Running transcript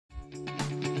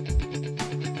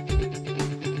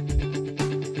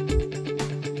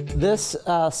This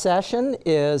session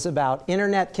is about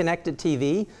internet-connected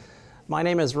TV. My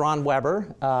name is Ron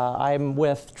Weber. I'm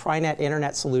with TriNet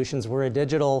Internet Solutions. We're a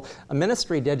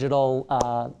ministry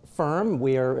digital firm.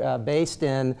 We are based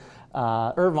in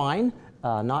Irvine,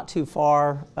 not too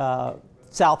far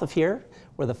south of here,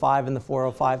 where the 5 and the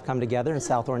 405 come together in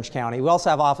South Orange County. We also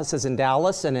have offices in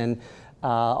Dallas and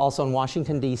also in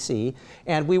Washington, D.C.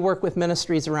 And we work with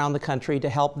ministries around the country to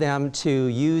help them to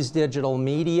use digital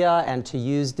media and to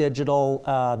use the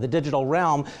digital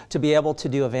realm to be able to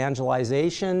do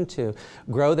evangelization, to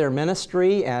grow their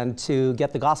ministry, and to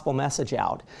get the gospel message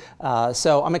out.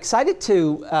 So I'm excited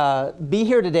to be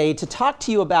here today to talk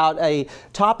to you about a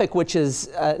topic which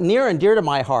is near and dear to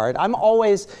my heart. I'm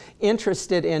always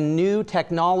interested in new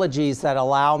technologies that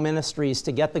allow ministries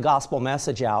to get the gospel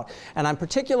message out. And I'm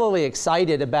particularly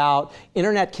excited about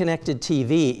internet-connected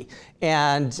TV.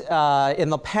 And in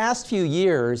the past few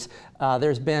years,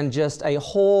 there's been just a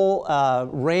whole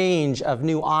range of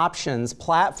new options,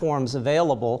 platforms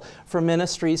available for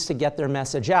ministries to get their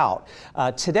message out.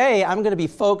 Today, I'm going to be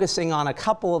focusing on a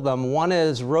couple of them. One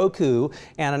is Roku,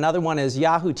 and another one is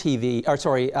YouTube.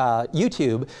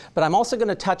 But I'm also going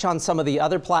to touch on some of the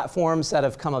other platforms that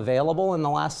have come available in the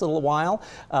last little while.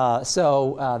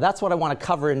 So that's what I want to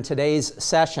cover in today's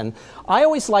session. I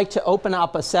always like to open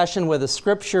up a session with a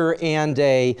scripture and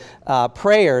a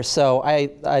prayer. So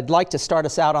I'd like to start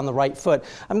us out on the right foot.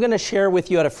 I'm going to share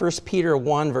with you out of 1 Peter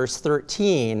 1, verse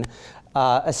 13,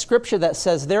 a scripture that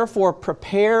says, "Therefore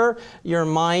prepare your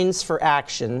minds for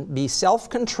action, be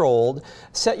self-controlled,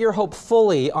 set your hope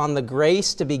fully on the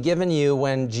grace to be given you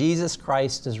when Jesus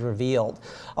Christ is revealed."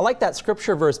 I like that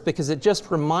scripture verse because it just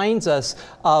reminds us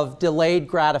of delayed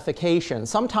gratification.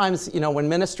 Sometimes, you know, when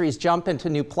ministries jump into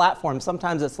new platforms,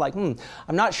 sometimes it's like, I'm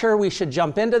not sure we should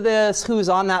jump into this, who's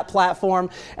on that platform?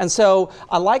 And so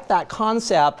I like that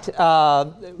concept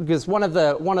because one of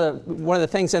the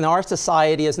things in our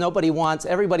society is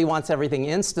everybody wants everything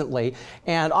instantly,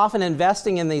 and often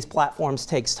investing in these platforms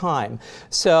takes time.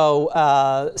 So,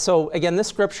 so again, this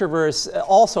scripture verse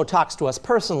also talks to us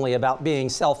personally about being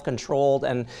self-controlled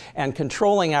and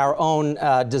controlling our own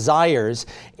desires,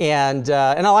 and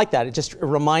I like that. It just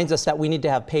reminds us that we need to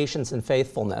have patience and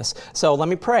faithfulness. So let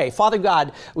me pray. Father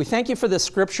God, we thank you for this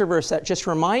scripture verse that just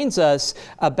reminds us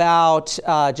about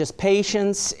just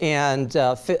patience and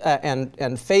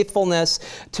faithfulness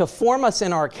to form us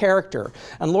in our character.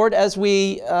 And Lord, as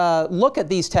we look at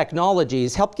these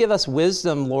technologies, help give us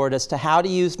wisdom, Lord, as to how to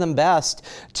use them best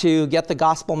to get the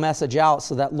gospel message out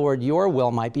so that, Lord, your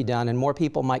will might be done and more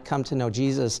people might come to know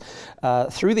Jesus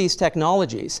through these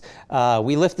technologies.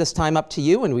 We lift this time up to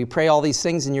you and we pray all these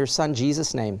things in your Son,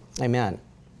 Jesus' name. Amen.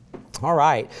 All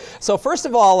right. So first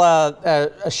of all,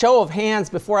 a show of hands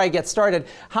before I get started.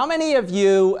 How many of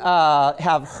you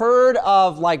have heard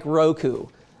of like Roku?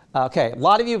 Okay, a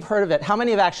lot of you have heard of it. How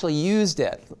many have actually used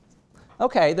it?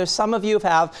 Okay, there's some of you who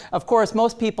have. Of course,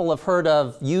 most people have heard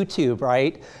of YouTube,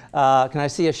 right? Can I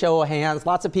see a show of hands?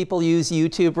 Lots of people use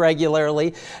YouTube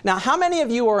regularly. Now, how many of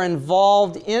you are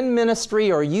involved in ministry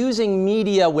or using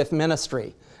media with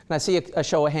ministry? Can I see a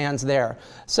show of hands there?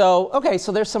 So, okay,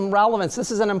 so there's some relevance.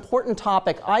 This is an important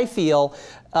topic, I feel,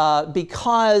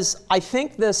 because I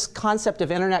think this concept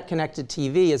of internet-connected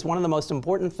TV is one of the most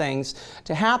important things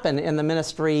to happen in the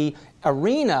ministry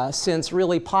arena since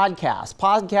really podcasts.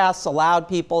 Podcasts allowed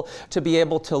people to be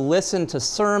able to listen to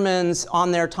sermons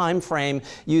on their time frame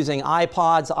using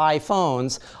iPods,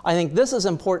 iPhones. I think this is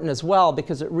important as well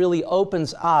because it really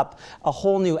opens up a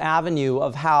whole new avenue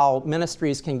of how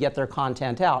ministries can get their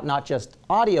content out, not just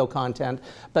audio content,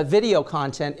 but video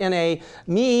content in a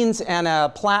means and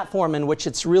a platform in which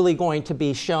it's really going to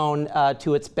be shown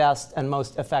to its best and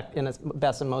most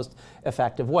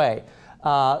effective way.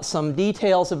 Some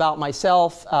details about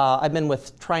myself. I've been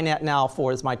with TriNet now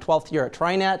for, it's my 12th year at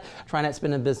TriNet. TriNet's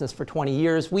been in business for 20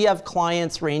 years. We have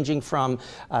clients ranging from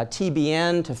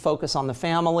TBN to Focus on the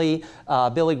Family,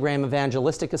 Billy Graham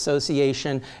Evangelistic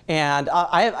Association, and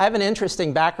I have an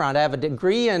interesting background. I have a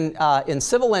degree in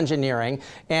civil engineering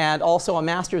and also a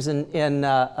master's in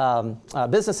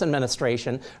business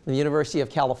administration from the University of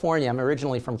California. I'm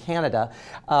originally from Canada,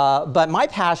 but my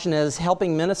passion is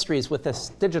helping ministries with this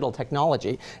digital technology,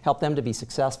 help them to be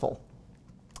successful.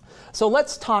 So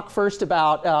let's talk first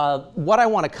about what I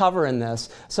want to cover in this.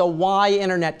 So why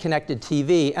internet-connected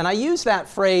TV? And I use that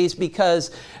phrase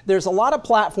because there's a lot of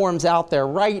platforms out there.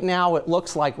 Right now it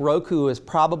looks like Roku is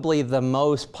probably the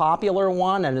most popular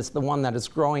one, and it's the one that is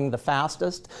growing the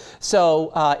fastest.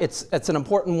 So it's an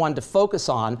important one to focus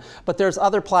on. But there's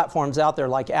other platforms out there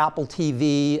like Apple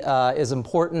TV is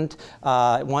important.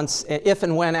 If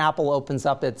and when Apple opens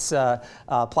up its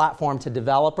platform to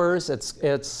developers,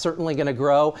 it's certainly going to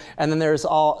grow. And then there's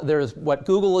what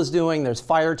Google is doing, there's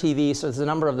Fire TV, so there's a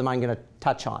number of them I'm going to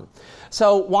touch on.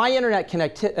 So why internet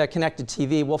connected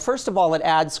TV? Well, first of all, it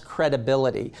adds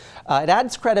credibility. It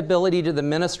adds credibility to the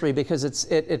ministry because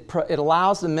it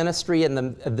allows the ministry and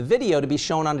the video to be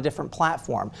shown on a different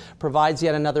platform, provides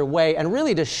yet another way, and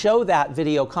really to show that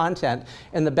video content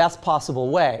in the best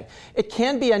possible way. It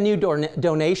can be a new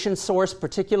donation source,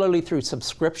 particularly through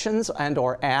subscriptions and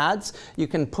or ads. You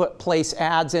can place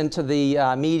ads into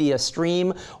the media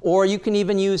stream, or you can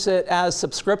even use it as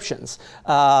subscriptions.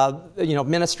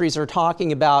 Ministries are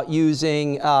talking about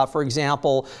using, for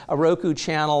example, a Roku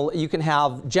channel. You can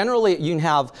have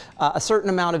a certain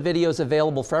amount of videos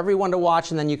available for everyone to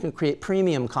watch, and then you can create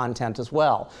premium content as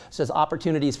well. So there's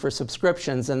opportunities for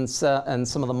subscriptions, and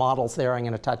some of the models there I'm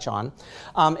going to touch on.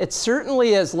 It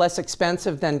certainly is less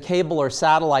expensive than cable or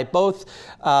satellite, both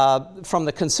from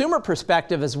the consumer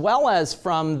perspective as well as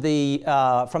from the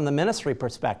ministry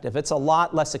perspective. It's a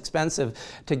lot less expensive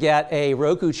to get a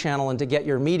Roku channel and to get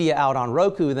your media out on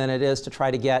Roku than it is to try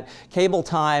to get cable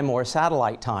time or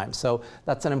satellite time. So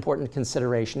that's an important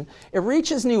consideration. It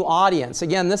reaches new audience.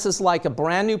 Again, this is like a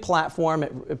brand new platform.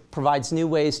 It provides new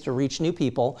ways to reach new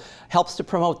people, helps to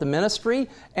promote the ministry,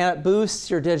 and it boosts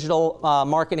your digital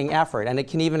marketing effort. And it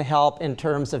can even help in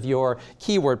terms of your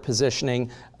keyword positioning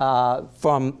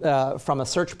from a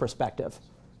search perspective.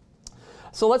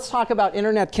 So let's talk about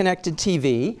internet connected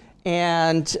TV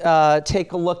and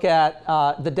take a look at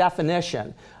the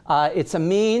definition. It's a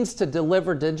means to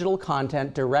deliver digital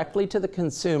content directly to the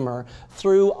consumer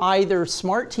through either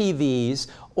smart TVs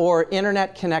or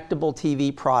internet connectable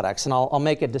TV products. And I'll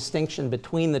make a distinction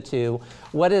between the two.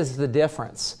 What is the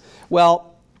difference? Well,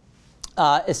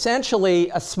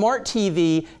 essentially, a smart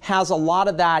TV has a lot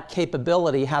of that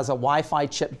capability, has a Wi-Fi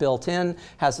chip built in,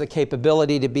 has the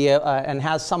capability to be, and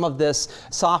has some of this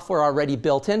software already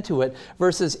built into it,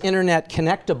 versus internet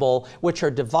connectable, which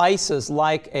are devices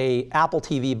like a Apple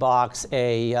TV box,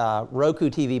 a Roku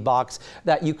TV box,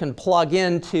 that you can plug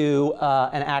into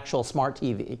an actual smart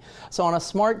TV. So on a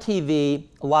smart TV,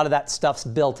 a lot of that stuff's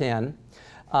built in.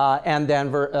 And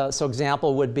then, so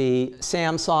example would be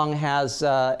Samsung has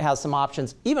some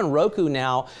options. Even Roku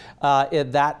now,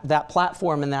 that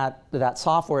platform and that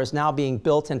software is now being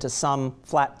built into some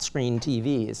flat screen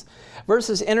TVs.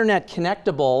 Versus internet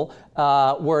connectable,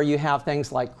 where you have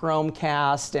things like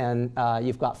Chromecast and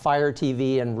you've got Fire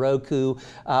TV and Roku,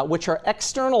 which are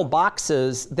external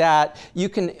boxes that you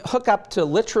can hook up to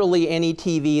literally any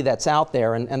TV that's out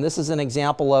there. And this is an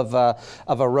example of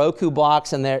a Roku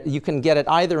box, and there, you can get it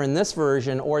either in this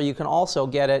version, or you can also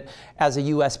get it as a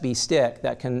USB stick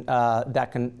that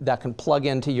can plug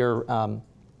into your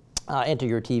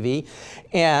TV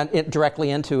and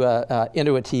directly into a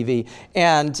TV.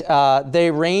 And they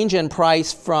range in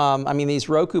price from, I mean, these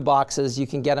Roku boxes, you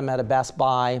can get them at a Best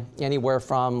Buy anywhere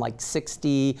from like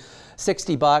 60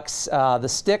 bucks. The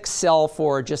sticks sell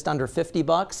for just under 50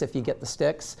 bucks if you get the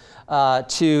sticks.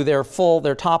 To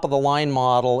their top of the line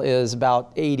model is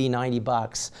about 80, 90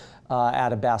 bucks.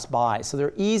 At a Best Buy. So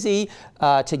they're easy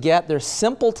to get. They're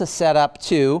simple to set up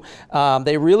too.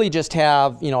 They really just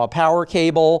have, a power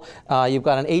cable. You've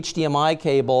got an HDMI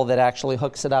cable that actually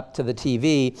hooks it up to the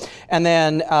TV. And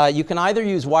then you can either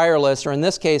use wireless, or in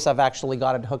this case, I've actually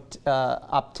got it hooked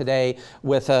up today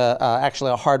with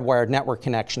actually a hardwired network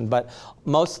connection. But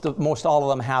most all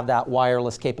of them have that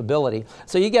wireless capability.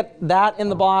 So you get that in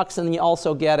the box, and you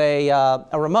also get a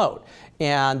remote.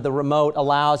 And the remote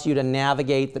allows you to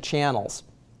navigate the channels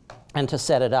and to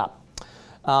set it up.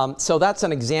 So that's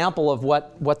an example of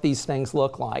what these things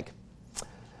look like.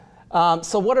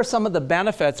 So what are some of the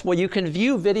benefits? Well, you can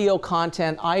view video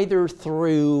content either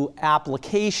through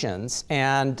applications,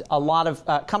 and a lot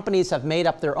of companies have made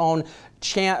up their own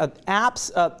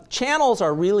apps. Channels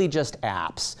are really just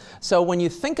apps. So when you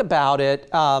think about it,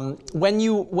 when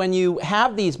you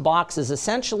have these boxes,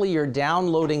 essentially you're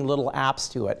downloading little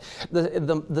apps to it.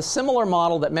 The similar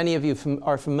model that many of you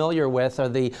are familiar with are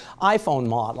the iPhone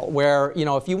model, where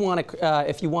if you want to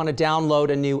download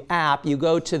a new app, you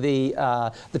go to the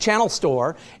channel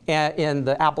store in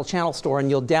the Apple Channel Store, and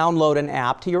you'll download an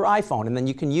app to your iPhone, and then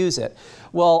you can use it.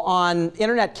 Well, on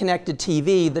internet connected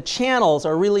TV, the channels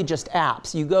are really just apps.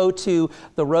 apps. You go to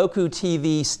the Roku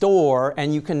TV store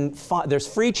and you can find, there's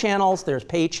free channels, there's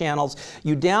paid channels.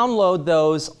 You download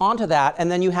those onto that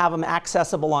and then you have them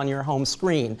accessible on your home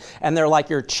screen. And they're like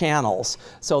your channels.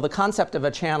 So the concept of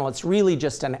a channel, it's really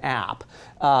just an app.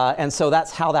 And so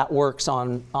that's how that works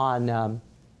on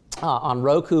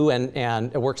Roku,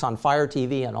 and it works on Fire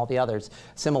TV and all the others.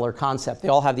 Similar concept. They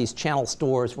all have these channel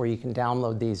stores where you can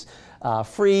download these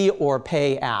free or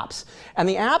pay apps. And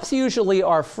the apps usually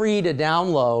are free to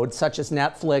download, such as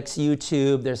Netflix,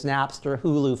 YouTube, there's Napster,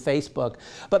 Hulu, Facebook,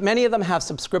 but many of them have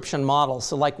subscription models.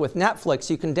 So like with Netflix,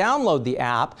 you can download the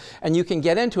app and you can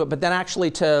get into it, but then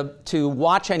actually to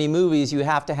watch any movies, you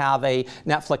have to have a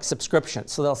Netflix subscription.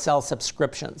 So they'll sell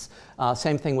subscriptions.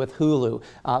 Same thing with Hulu.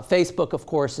 Facebook, of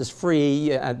course, is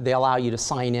free. They allow you to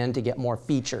sign in to get more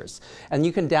features. And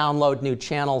you can download new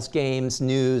channels, games,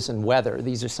 news, and weather.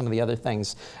 These are some of the other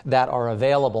things that are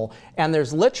available. And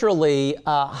there's literally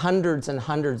hundreds and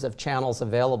hundreds of channels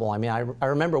available. I mean, I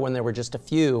remember when there were just a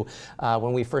few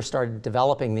when we first started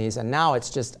developing these, and now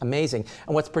it's just amazing.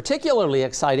 And what's particularly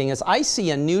exciting is I see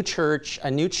a new church,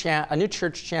 a new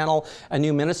church channel, a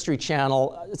new ministry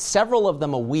channel, several of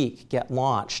them a week get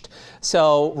launched.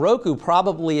 So Roku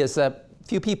probably is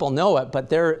few people know it, but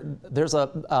there's a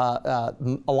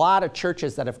lot of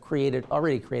churches that have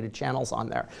already created channels on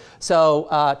there.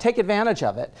 So take advantage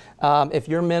of it. If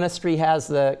your ministry has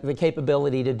the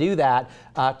capability to do that,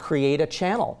 create a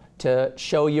channel to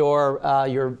show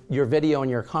your video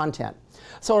and your content.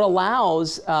 So it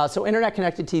allows, so Internet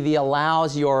Connected TV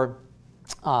allows your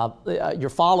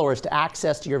followers to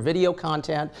access to your video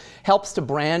content, helps to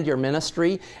brand your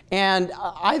ministry, and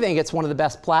I think it's one of the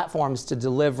best platforms to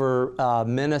deliver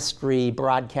ministry,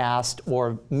 broadcast,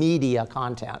 or media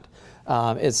content.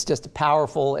 It's just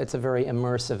powerful, it's a very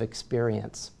immersive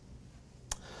experience.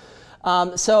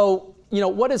 So,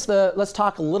 let's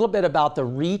talk a little bit about the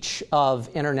reach of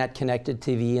Internet Connected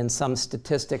TV and some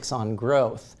statistics on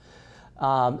growth.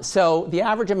 So the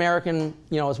average American,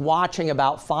 is watching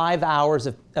about 5 hours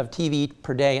of TV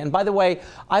per day. And by the way,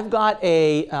 I've got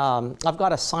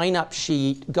a sign-up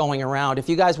sheet going around. If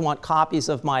you guys want copies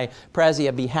of my Prezi,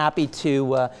 I'd be happy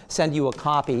to send you a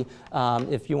copy.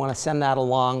 If you want to send that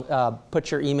along,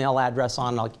 put your email address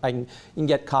on. You can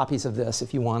get copies of this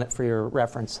if you want it for your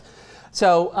reference.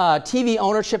 So TV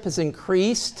ownership has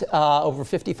increased. Over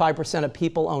 55% of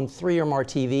people own 3 or more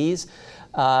TVs.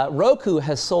 Roku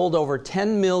has sold over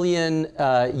 10 million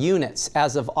units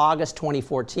as of August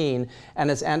 2014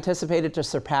 and is anticipated to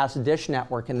surpass Dish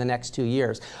Network in the next 2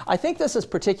 years. I think this is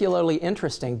particularly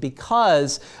interesting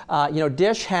because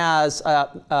Dish has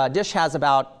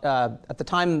about, at the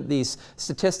time these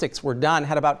statistics were done,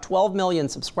 had about 12 million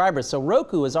subscribers. So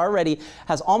Roku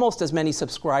has almost as many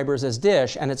subscribers as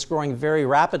Dish, and it's growing very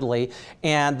rapidly.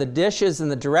 And the Dishes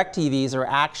and the DirecTVs are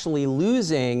actually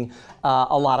losing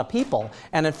a lot of people.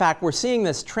 And in fact, we're seeing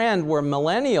this trend where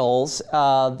millennials,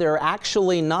 they're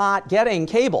actually not getting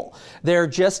cable. They're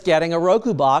just getting a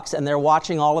Roku box and they're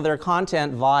watching all of their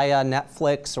content via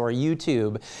Netflix or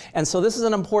YouTube. And so this is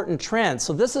an important trend.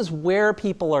 So this is where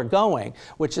people are going,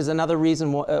 which is another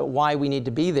reason why we need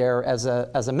to be there as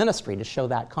a ministry to show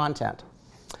that content.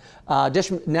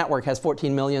 Dish Network has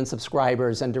 14 million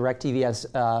subscribers and DirecTV has,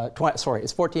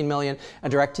 it's 14 million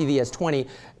and DirecTV has 20.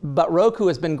 But Roku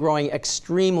has been growing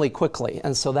extremely quickly.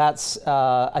 And so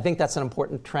I think that's an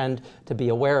important trend to be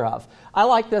aware of. I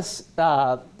like this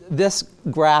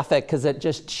graphic because it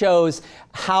just shows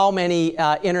how many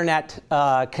internet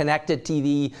connected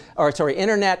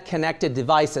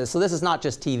devices. So this is not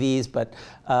just TVs, but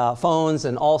phones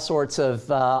and all sorts of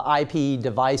IP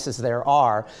devices there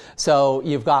are. So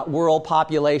you've got world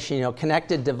population,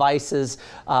 connected devices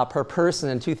per person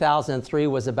in 2003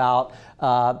 was about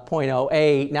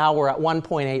 0.08. Now we're at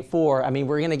 1.84. I mean,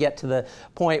 we're going to get to the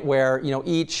point where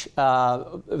there's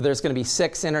going to be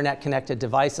 6 internet connected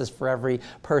devices for every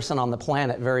person on the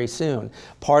planet very soon.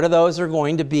 Part of those are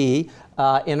going to be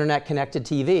internet connected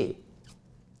TV.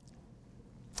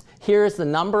 Here's the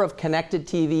number of connected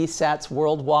TV sets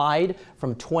worldwide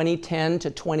from 2010 to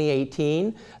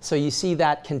 2018. So you see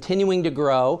that continuing to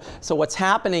grow. So what's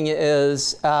happening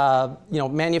is,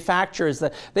 manufacturers,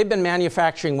 they've been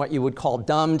manufacturing what you would call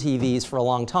dumb TVs for a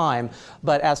long time.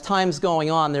 But as time's going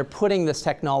on, they're putting this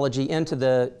technology into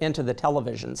the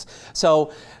televisions.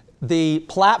 So the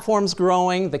platform's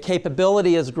growing, the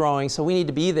capability is growing, so we need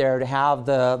to be there to have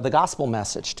the gospel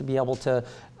message, to be able to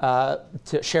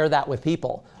share that with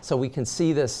people. So we can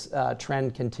see this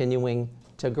trend continuing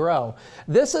to grow.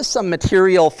 This is some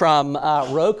material from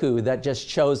Roku that just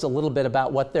shows a little bit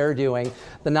about what they're doing.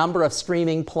 The number of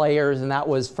streaming players, and that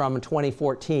was from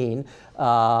 2014.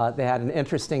 They had an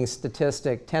interesting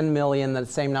statistic, 10 million, the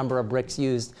same number of bricks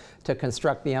used to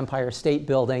construct the Empire State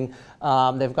Building.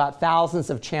 They've got thousands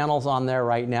of channels on there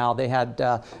right now. They had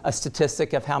a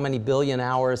statistic of how many billion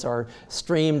hours are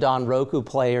streamed on Roku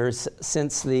players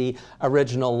since the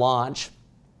original launch.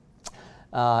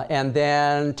 And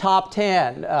then top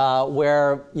 10,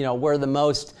 where the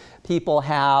most people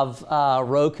have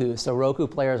Roku. So Roku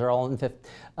players are all in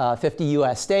 50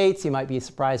 US states. You might be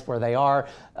surprised where they are.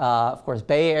 Of course,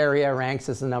 Bay Area ranks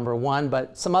as the #1,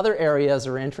 but some other areas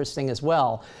are interesting as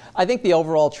well. I think the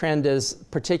overall trend is,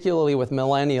 particularly with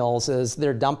millennials, is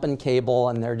they're dumping cable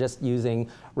and they're just using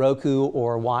Roku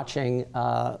or watching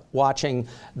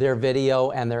their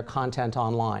video and their content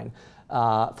online.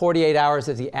 48 hours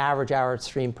is the average hour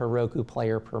stream per Roku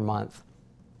player per month.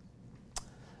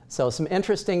 So some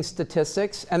interesting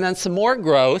statistics, and then some more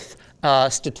growth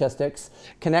statistics.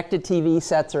 Connected TV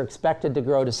sets are expected to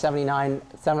grow to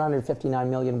 759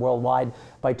 million worldwide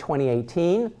by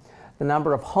 2018. The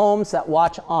number of homes that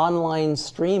watch online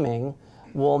streaming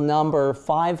will number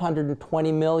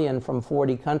 520 million from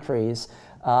 40 countries,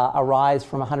 a rise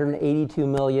from 182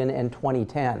 million in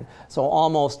 2010. So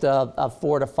almost a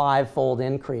 4- to 5-fold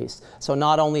increase. So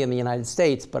not only in the United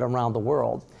States, but around the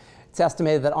world. It's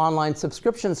estimated that online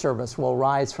subscription service will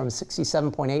rise from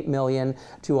 67.8 million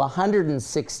to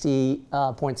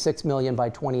 160.6 million by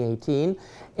 2018.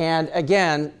 And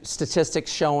again,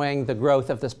 statistics showing the growth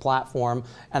of this platform,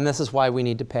 and this is why we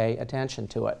need to pay attention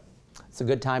to it. It's a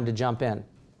good time to jump in.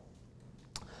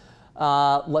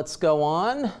 Let's go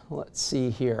on. Let's see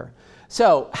here.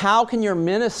 So how can your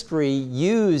ministry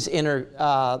use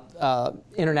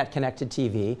internet-connected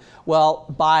TV? Well,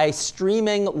 by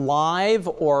streaming live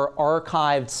or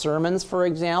archived sermons, for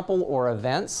example, or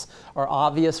events are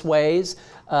obvious ways.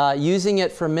 Using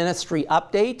it for ministry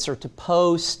updates or to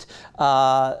post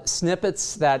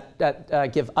snippets that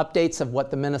give updates of what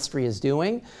the ministry is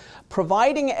doing.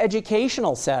 Providing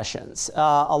educational sessions.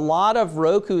 A lot of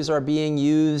Rokus are being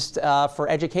used for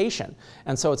education,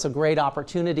 and so it's a great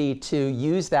opportunity to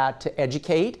use that to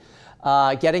educate,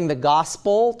 getting the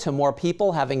gospel to more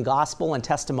people, having gospel and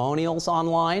testimonials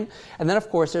online. And then, of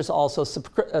course, there's also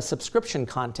subscription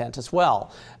content as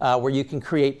well, where you can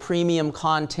create premium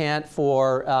content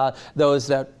for those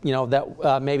that,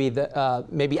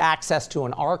 maybe access to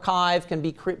an archive can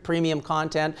be premium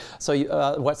content. So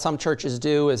what some churches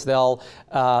do is they'll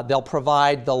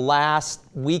provide the last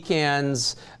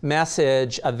weekend's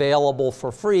message available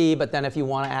for free, but then if you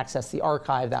want to access the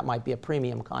archive, that might be a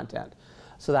premium content.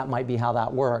 So that might be how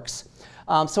that works.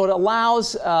 So it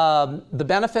allows, the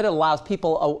benefit, it allows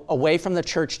people away from the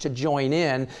church to join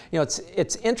in.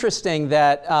 It's interesting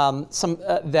that,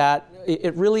 that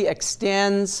it really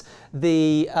extends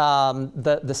the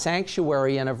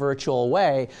sanctuary in a virtual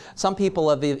way. Some people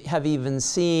have even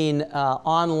seen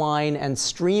online and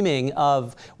streaming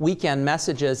of weekend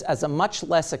messages as a much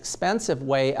less expensive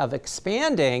way of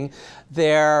expanding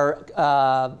their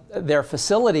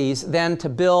facilities than to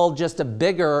build just a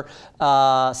bigger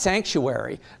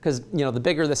sanctuary. Because the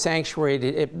bigger the sanctuary,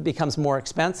 it becomes more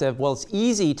expensive. Well, it's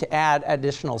easy to add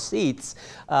additional seats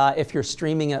if you're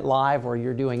streaming it live or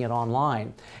you're doing it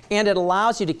online. And it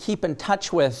allows you to keep in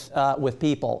touch with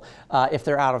people if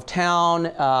they're out of town.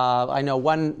 I know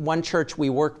one church we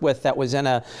worked with that was in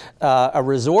a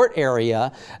resort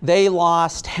area. They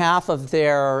lost half of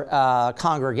their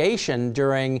congregation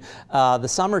during the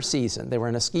summer season. They were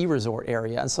in a ski resort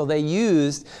area, and so they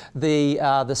used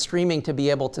the streaming to be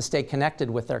able to stay connected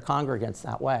with their congregants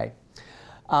that way.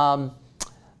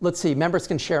 Let's see, members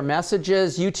can share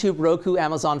messages. YouTube, Roku,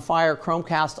 Amazon Fire,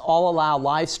 Chromecast all allow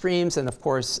live streams, and of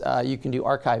course you can do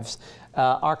archives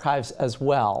as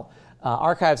well.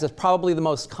 Archives is probably the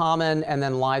most common, and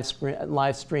then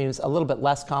live streams a little bit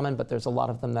less common, but there's a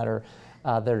lot of them that are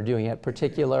doing it,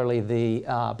 particularly the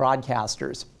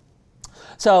broadcasters.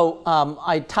 So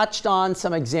I touched on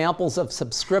some examples of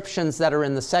subscriptions that are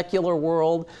in the secular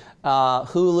world.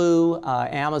 Hulu,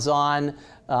 Amazon,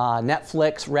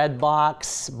 Netflix,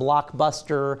 Redbox,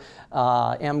 Blockbuster,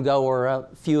 MGO are a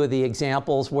few of the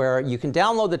examples where you can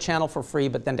download the channel for free,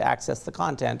 but then to access the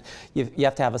content, you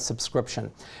have to have a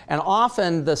subscription. And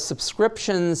often the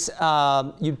subscriptions,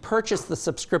 you purchase the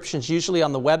subscriptions usually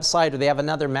on the website, or they have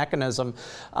another mechanism.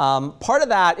 Part of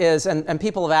that is, and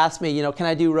people have asked me, can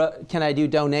I do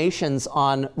donations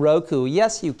on Roku?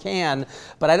 Yes, you can,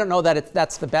 but I don't know that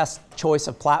that's the best choice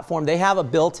of platform. They have a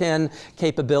built-in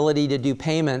capability to do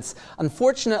payments.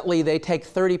 Unfortunately, they take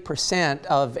 30%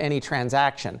 of any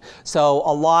transaction. So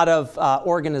a lot of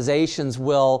organizations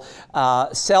will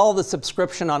sell the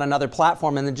subscription on another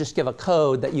platform and then just give a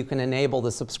code that you can enable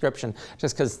the subscription,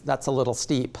 just because that's a little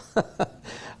steep.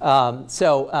 And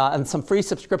some free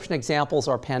subscription examples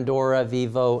are Pandora,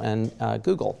 Vivo, and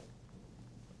Google.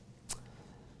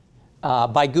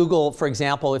 By Google, for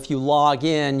example, if you log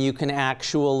in, you can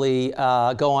actually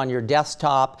go on your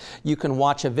desktop, you can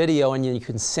watch a video, and you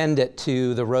can send it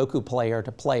to the Roku player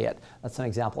to play it. That's an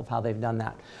example of how they've done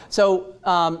that. So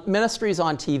ministries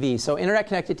on TV. So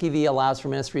internet-connected TV allows for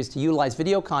ministries to utilize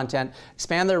video content,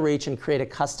 expand their reach, and create a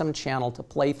custom channel to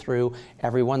play through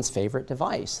everyone's favorite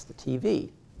device, the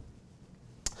TV.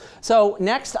 So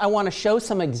next, I want to show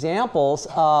some examples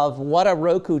of what a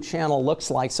Roku channel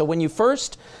looks like. So when you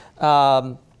first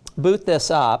boot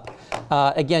this up,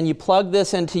 again, you plug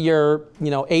this into your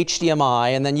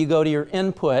HDMI, and then you go to your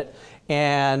input,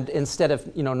 and instead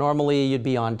of, normally you'd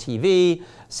be on TV,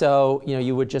 so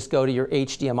you would just go to your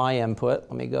HDMI input.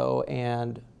 Let me go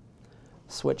and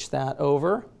switch that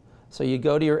over. So you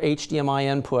go to your HDMI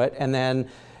input and then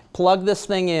plug this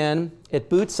thing in, it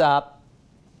boots up,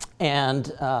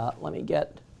 and let me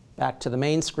get back to the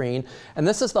main screen. And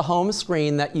this is the home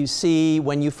screen that you see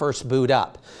when you first boot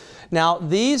up. Now,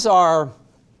 these are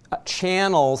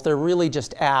channels, they're really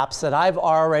just apps that I've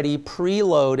already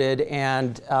preloaded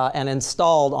and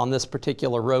installed on this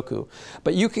particular Roku.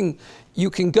 But you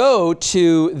can go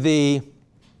to the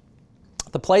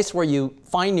place where you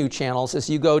find new channels is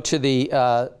you go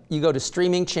to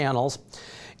streaming channels.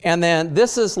 And then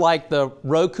this is like the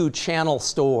Roku channel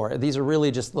store. These are really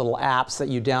just little apps that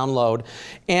you download.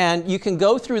 And you can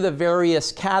go through the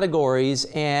various categories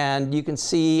and you can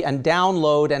see and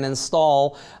download and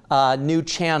install new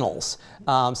channels.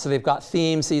 So they've got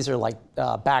themes. These are like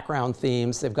background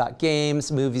themes. They've got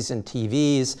games, movies, and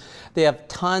TVs. They have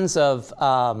tons of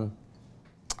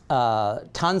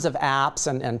apps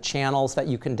and channels that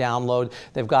you can download.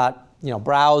 They've got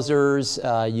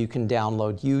browsers. You can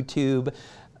download YouTube.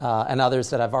 And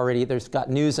others that I've already, there's got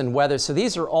news and weather. So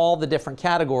these are all the different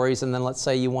categories. And then let's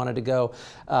say you wanted to go,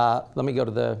 let me go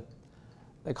to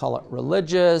they call it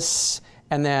religious.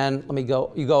 And then you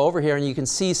go over here and you can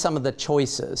see some of the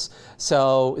choices.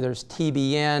 So there's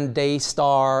TBN,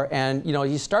 Daystar, and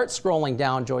you start scrolling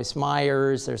down, Joyce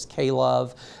Myers, there's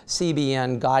K-Love,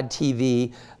 CBN, God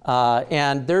TV,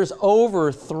 and there's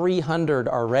over 300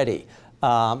 already.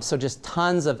 So just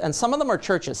tons of, and some of them are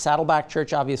churches. Saddleback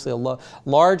Church, obviously a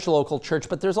large local church,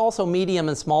 but there's also medium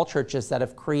and small churches that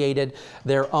have created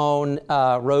their own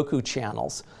Roku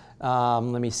channels.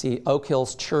 Let me see, Oak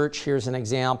Hills Church, here's an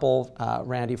example,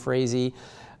 Randy Frazee.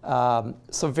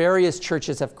 So various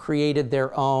churches have created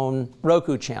their own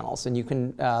Roku channels, and you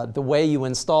can, the way you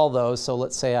install those, so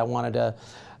let's say I wanted to,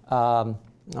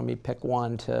 let me pick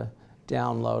one to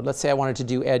download. Let's say I wanted to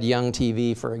do Ed Young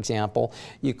TV, for example.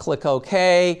 You click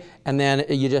OK, and then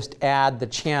you just add the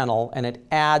channel, and it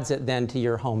adds it then to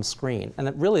your home screen.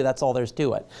 And really, that's all there's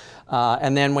to it.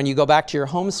 And then when you go back to your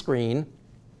home screen,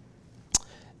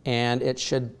 and it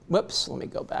should, whoops, let me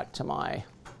go back to my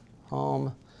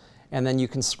home. And then you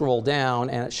can scroll down,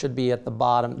 and it should be at the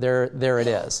bottom. There it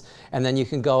is. And then you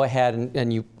can go ahead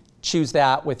and you choose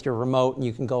that with your remote, and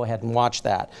you can go ahead and watch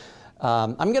that.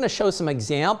 I'm going to show some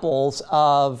examples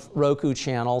of Roku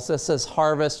channels. This is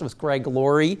Harvest with Greg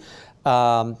Laurie.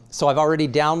 So I've already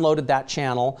downloaded that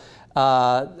channel.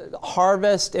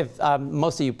 Harvest, if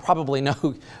most of you probably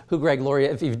know who Greg Laurie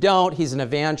is. If you don't, he's an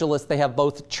evangelist. They have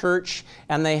both church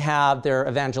and they have their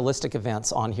evangelistic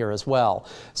events on here as well.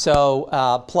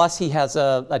 So plus he has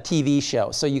a TV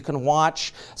show. So you can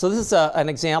watch, so this is an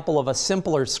example of a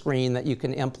simpler screen that you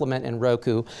can implement in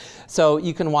Roku. So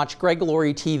you can watch Greg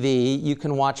Laurie TV, you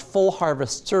can watch full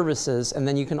Harvest services, and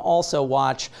then you can also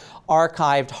watch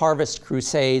archived Harvest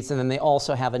Crusades, and then they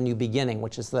also have a New Beginning,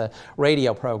 which is the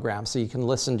radio program, so you can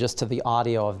listen just to the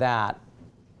audio of that.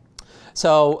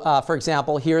 So, for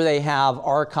example, here they have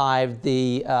archived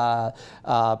the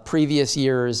previous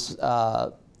year's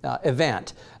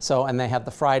event. So, and they have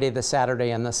the Friday, the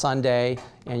Saturday, and the Sunday,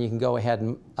 and you can go ahead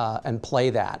and play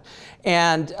that.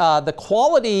 And the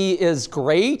quality is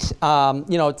great. You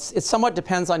know, it somewhat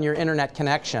depends on your internet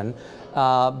connection.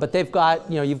 But they've got,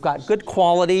 you know, you've got good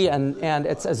quality, and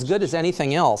it's as good as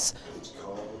anything else.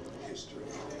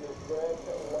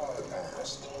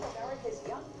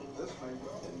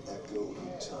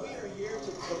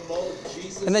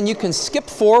 And then you can skip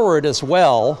forward as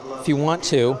well if you want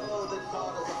to.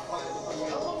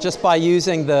 Just by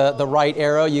using the right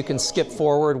arrow, you can skip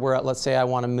forward where, let's say I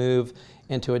want to move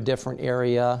into a different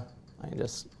area. I can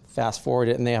just fast forward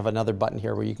it, and they have another button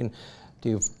here where you can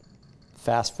do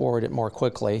fast forward it more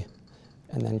quickly,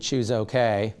 and then choose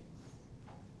OK.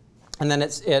 And then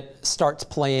it starts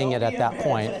playing it at that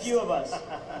point.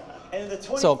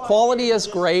 So quality is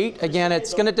great. Again,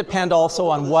 it's going to depend also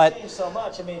on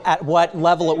at what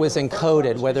level it was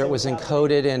encoded, whether it was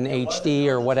encoded in HD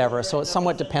or whatever. So it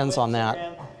somewhat depends on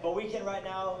that. But we can right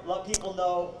now let people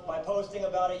know by posting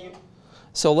about it.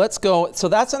 So let's go. So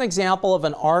that's an example of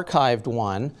an archived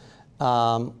one.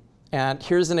 And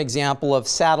here's an example of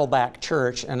Saddleback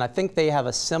Church, and I think they have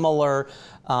a similar,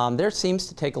 theirs seems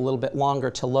to take a little bit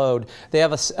longer to load. They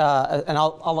have and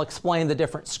I'll explain the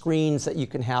different screens that you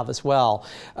can have as well.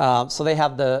 So they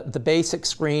have the basic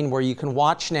screen where you can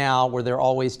watch now, where they're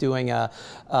always doing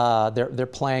they're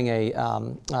playing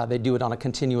they do it on a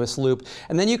continuous loop.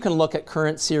 And then you can look at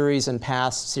current series and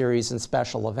past series and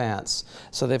special events.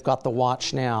 So they've got the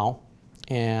watch now,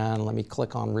 and let me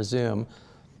click on resume.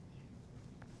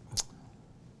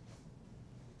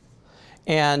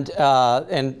 And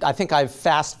I think I've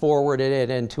fast forwarded it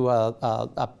into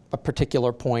a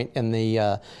particular point in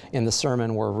the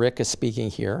sermon where Rick is speaking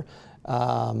here.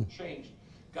 Change.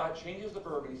 God changes the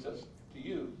verb and he says to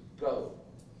you, go.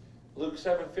 Luke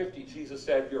 7:50, Jesus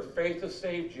said, your faith has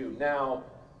saved you. Now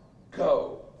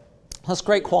go. That's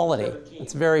great quality.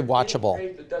 It's very watchable. Any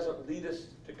faith that doesn't lead us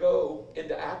to go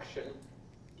into action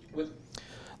with.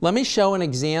 Let me show an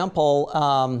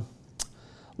example.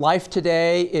 Life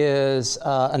Today is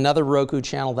another Roku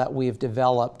channel that we've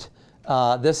developed.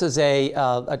 This is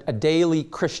a daily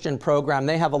Christian program.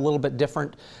 They have a little bit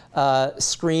different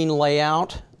screen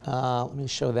layout. Let me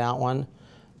show that one.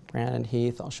 Brandon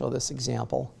Heath, I'll show this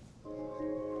example.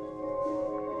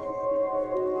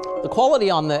 The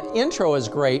quality on the intro is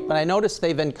great, but I noticed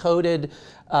they've encoded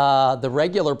the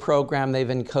regular program, they've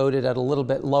encoded at a little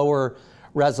bit lower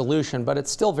resolution, but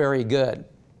it's still very good.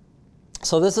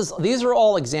 So these are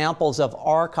all examples of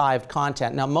archived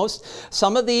content. Now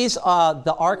some of these,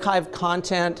 the archived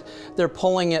content, they're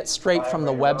pulling it straight from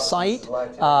the website,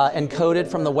 encoded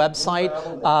from the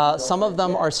website. Some of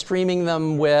them are streaming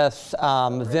them with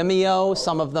Vimeo.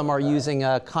 Some of them are using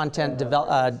a content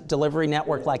delivery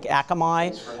network like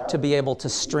Akamai to be able to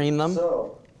stream them.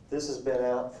 So this has been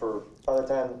out for, by the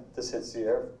time this hits the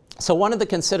air. So one of the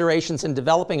considerations in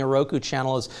developing a Roku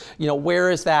channel is,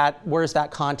 where is that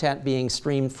content being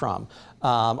streamed from?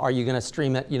 Are you going to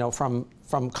stream it, from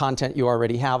content you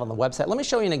already have on the website? Let me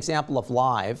show you an example of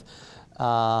live.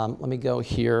 Let me go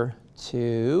here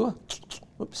to,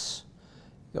 oops,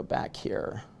 go back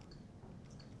here.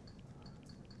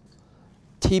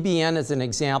 TBN is an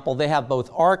example. They have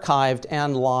both archived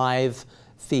and live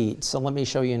feeds. So let me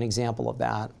show you an example of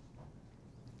that.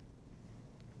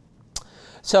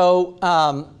 So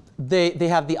they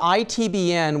have the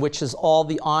ITBN, which is all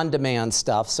the on-demand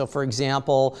stuff. So for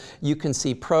example, you can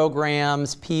see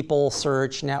programs, people,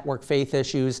 search, network, faith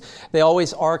issues. They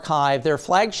always archive. Their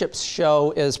flagship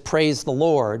show is Praise the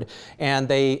Lord.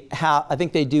 And I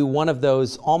think they do one of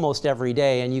those almost every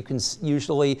day. And you can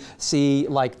usually see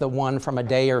like the one from a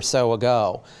day or so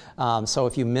ago. So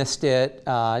if you missed it,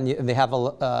 and they have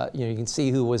you can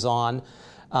see who was on.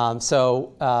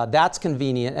 So that's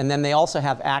convenient, and then they also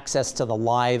have access to the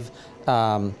live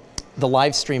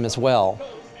stream as well.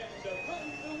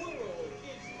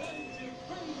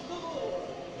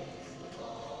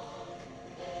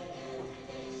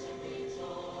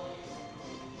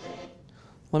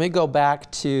 Let me go back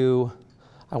to,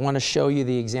 I want to show you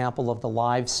the example of the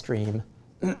live stream.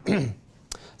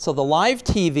 So the live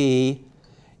TV,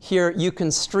 here you can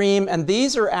stream, and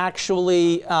these are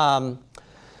actually,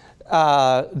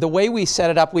 the way we set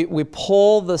it up, we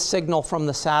pull the signal from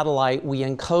the satellite, we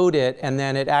encode it, and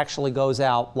then it actually goes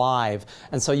out live.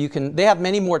 And so they have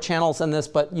many more channels than this,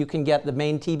 but you can get the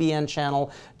main TBN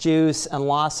channel, Juice, and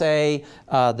Lasse,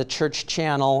 the church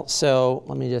channel. So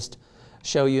let me just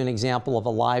show you an example of a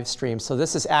live stream. So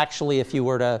this is actually, if you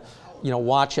were to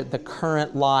watch it, the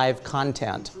current live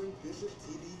content.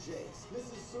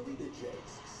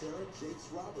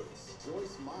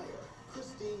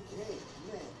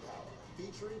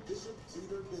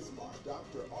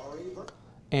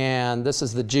 And this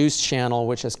is the Juice channel,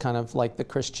 which is kind of like the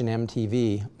Christian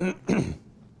MTV.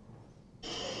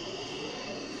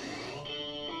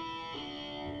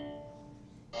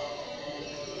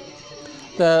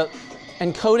 The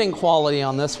encoding quality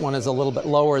on this one is a little bit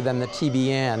lower than the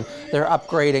TBN. They're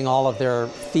upgrading all of their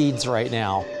feeds right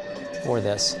now for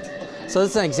this. So this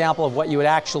is an example of what you would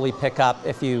actually pick up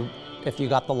if you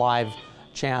got the live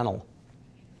channel.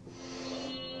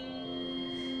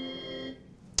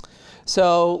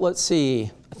 So let's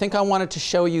see. think I wanted to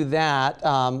show you that.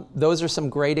 Those are some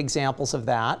great examples of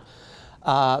that.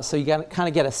 So you kind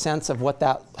of get a sense of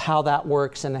how that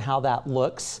works and how that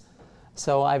looks.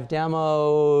 So I've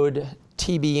demoed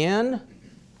TBN,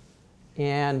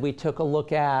 and we took a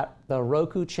look at the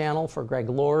Roku channel for Greg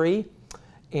Laurie,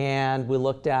 and we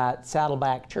looked at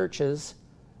Saddleback Church's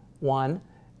one,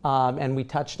 and we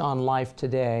touched on Life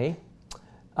Today.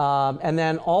 And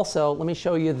then also, let me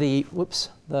show you the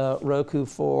Roku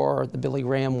for the Billy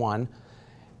Graham one.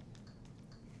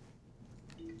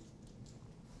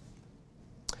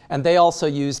 And they also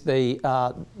use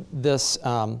this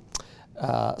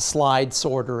slide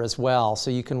sorter as well.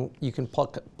 So you can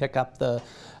pick up the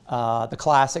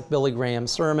classic Billy Graham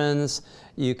sermons.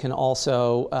 You can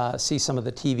also see some of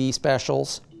the TV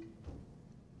specials,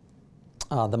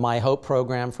 the My Hope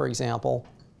program, for example.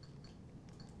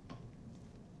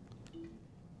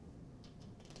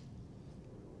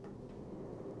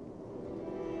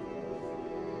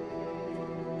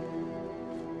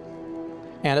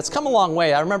 And it's come a long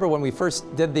way. I remember when we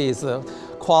first did these, the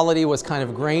quality was kind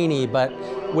of grainy, but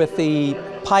with the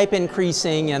pipe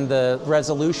increasing and the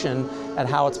resolution at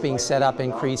how it's being set up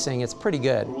increasing, it's pretty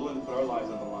good. We're willing to put our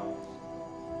lives on the line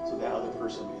so that other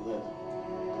person may live.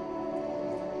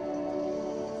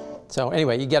 So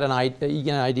anyway, you get an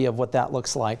idea of what that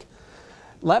looks like.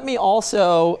 I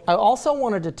also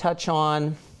wanted to touch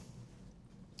on,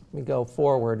 let me go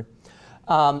forward.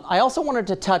 I also wanted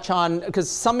to touch on, because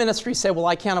some ministries say, well,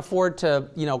 I can't afford to,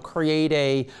 create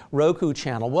a Roku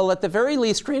channel. Well, at the very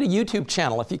least, create a YouTube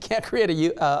channel if you can't create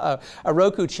a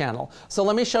Roku channel. So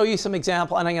let me show you some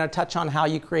examples, and I'm going to touch on how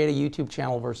you create a YouTube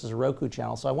channel versus a Roku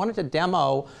channel. So I wanted to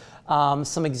demo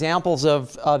some examples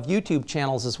of YouTube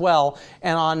channels as well.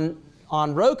 And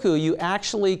on Roku, you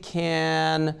actually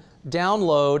can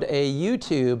download a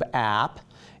YouTube app,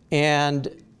 and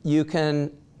you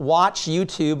can watch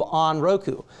YouTube on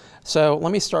Roku. So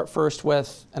let me start first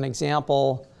with an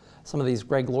example, some of these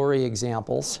Greg Laurie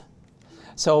examples.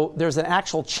 So there's an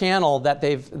actual channel that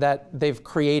they've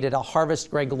created, a Harvest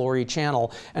Greg Laurie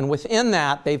channel, and within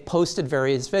that they've posted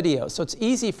various videos. So it's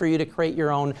easy for you to create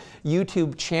your own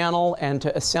YouTube channel and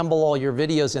to assemble all your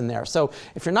videos in there. So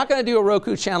if you're not going to do a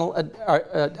Roku channel,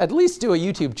 at least do a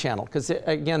YouTube channel, because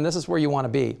again, this is where you want to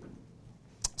be.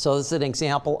 So this is an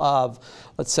example of,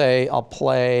 let's say let's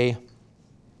play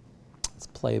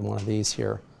one of these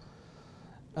here.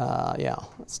 Yeah,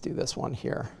 let's do this one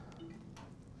here.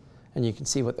 And you can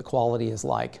see what the quality is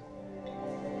like.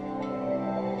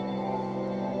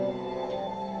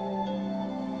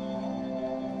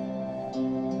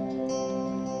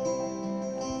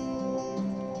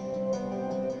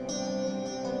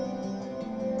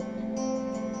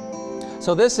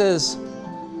 So this is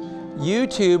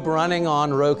YouTube running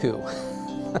on Roku.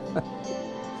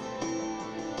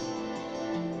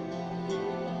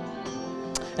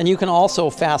 And you can also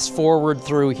fast forward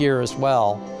through here as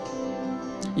well.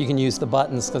 You can use the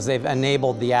buttons because they've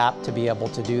enabled the app to be able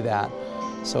to do that.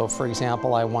 So for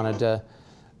example, I wanted to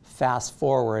fast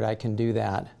forward, I can do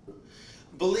that.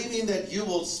 Believing that you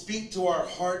will speak to our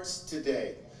hearts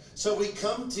today. So we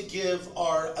come to give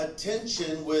our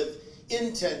attention with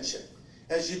intention.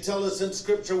 As you tell us in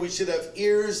Scripture, we should have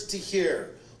ears to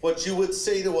hear what you would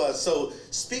say to us. So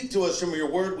speak to us from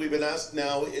your word, we've been asked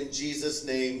now in Jesus'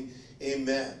 name,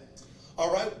 amen.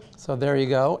 All right. So there you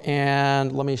go.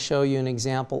 And let me show you an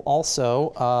example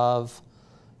also of,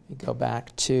 let me go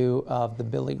back to the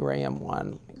Billy Graham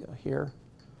one. Let me go here.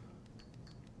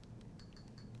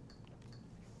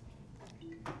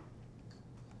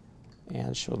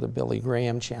 And show the Billy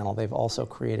Graham channel. They've also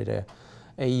created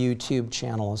a YouTube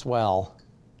channel as well.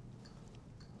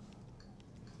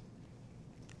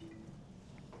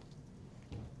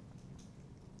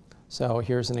 So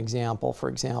here's an example, for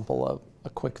example, of a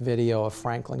quick video of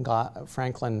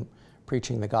Franklin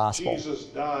preaching the gospel. Jesus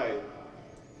died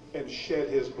and shed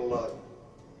his blood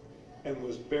and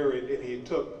was buried, and he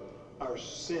took our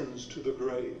sins to the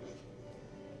grave.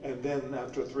 And then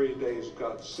after 3 days,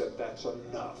 God said, that's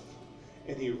enough.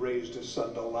 And he raised his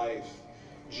son to life.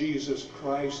 Jesus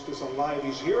Christ is alive.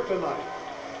 He's here tonight.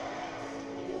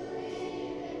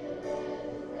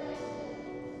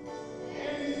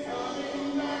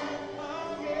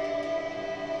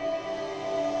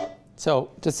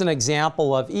 So just an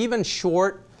example of even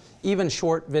short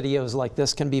videos like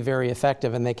this can be very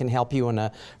effective, and they can help you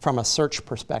from a search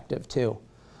perspective too.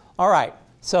 All right,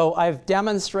 so I've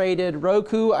demonstrated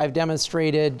Roku, I've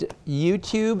demonstrated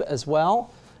YouTube as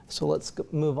well. So let's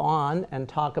move on and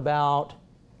talk about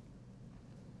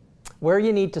where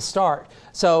you need to start.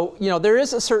 So, there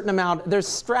is a certain amount, there's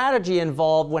strategy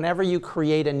involved whenever you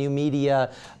create a new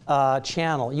media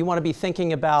channel. You want to be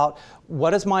thinking about,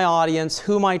 what is my audience?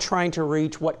 Who am I trying to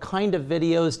reach? What kind of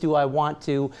videos do I want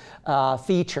to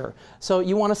feature? So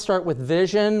you want to start with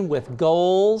vision, with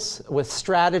goals, with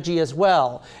strategy as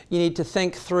well. You need to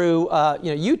think through,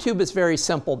 YouTube is very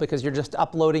simple because you're just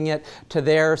uploading it to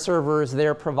their servers.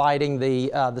 They're providing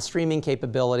the streaming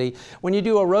capability. When you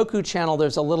do a Roku channel,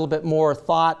 there's a little bit more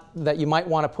thought that you might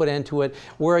want to put into it.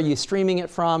 Where are you streaming it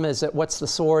from? What's the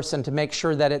source? And to make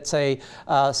sure that it's a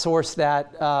source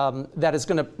that is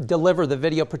going to deliver the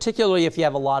video, particularly if you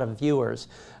have a lot of viewers.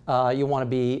 You want to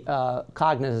be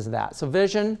cognizant of that. So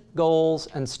vision, goals,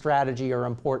 and strategy are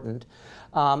important.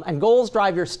 And goals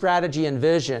drive your strategy and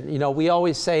vision. We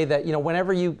always say that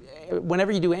whenever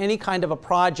you do any kind of a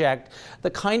project, the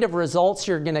kind of results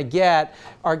you're going to get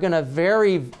are going to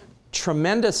vary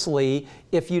tremendously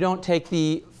if you don't take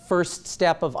the first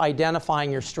step of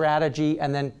identifying your strategy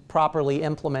and then properly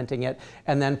implementing it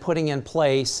and then putting in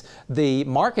place the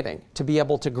marketing to be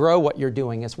able to grow what you're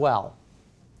doing as well.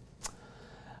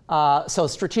 So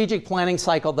strategic planning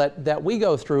cycle that we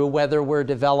go through, whether we're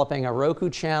developing a Roku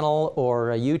channel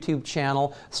or a YouTube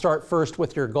channel, start first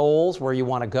with your goals, where you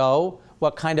want to go.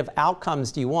 What kind of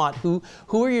outcomes do you want? Who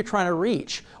are you trying to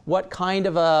reach?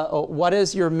 What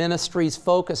is your ministry's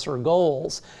focus or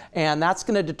goals? And that's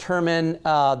going to determine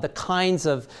the kinds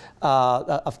of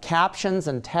captions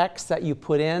and text that you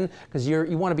put in, because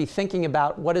you want to be thinking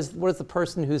about what is the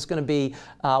person who's going to be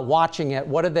watching it,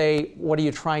 what are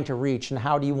you trying to reach, and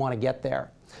how do you want to get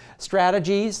there?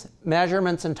 Strategies,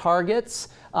 measurements and targets,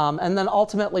 and then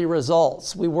ultimately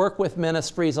results. We work with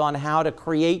ministries on how to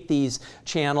create these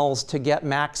channels to get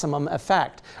maximum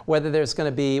effect, whether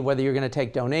you're going to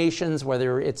take donations,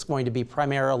 whether it's going to be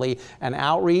primarily an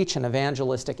outreach, an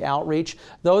evangelistic outreach.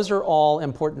 Those are all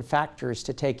important factors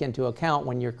to take into account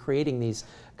when you're creating these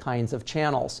kinds of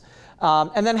channels.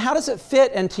 And then how does it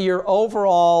fit into your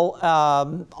overall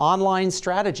online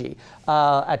strategy?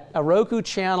 A Roku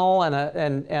channel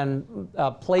and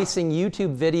placing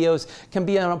YouTube videos can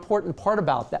be an important part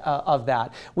of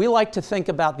that. We like to think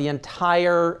about the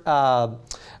entire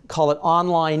call it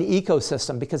online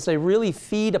ecosystem, because they really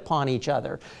feed upon each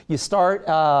other. You start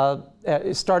at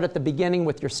the beginning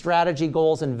with your strategy,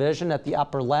 goals, and vision at the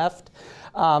upper left.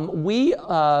 We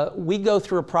go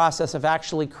through a process of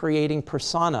actually creating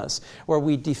personas, where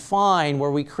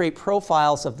we create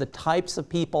profiles of the types of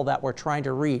people that we're trying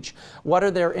to reach. What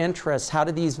are their interests? How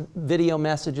do these video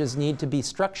messages need to be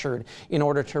structured in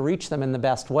order to reach them in the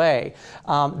best way?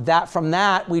 From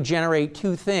that, we generate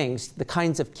two things: the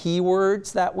kinds of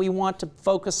keywords that we want to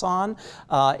focus on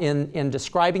in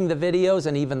describing the videos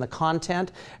and even the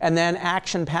content, and then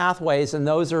action pathways, and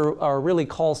those are really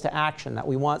calls to action that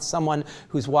we want someone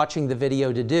who's watching the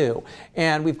video to do.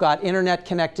 And we've got internet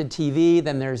connected TV,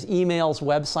 then there's emails,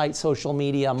 websites, social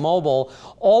media, mobile.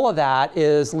 All of that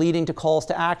is leading to calls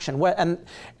to action. And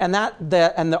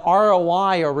the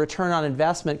ROI, or return on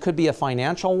investment, could be a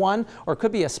financial one, or it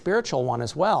could be a spiritual one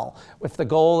as well, if the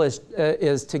goal is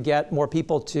to get more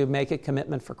people to make a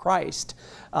commitment for Christ.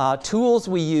 Tools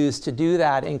we use to do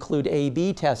that include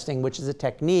A/B testing, which is a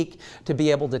technique to be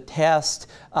able to test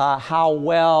how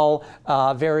well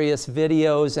various videos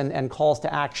and calls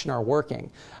to action are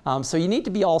working. So you need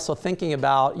to be also thinking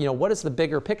about, what is the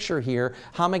bigger picture here?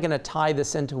 How am I going to tie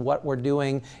this into what we're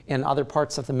doing in other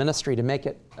parts of the ministry to make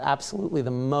it absolutely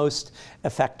the most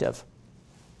effective?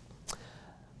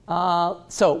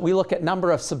 So we look at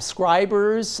number of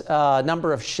subscribers,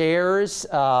 number of shares,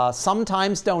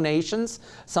 sometimes donations.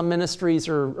 Some ministries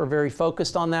are very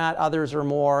focused on that. Others are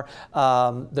more,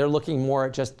 they're looking more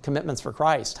at just commitments for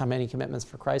Christ. How many commitments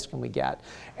for Christ can we get?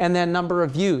 And then number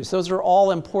of views. Those are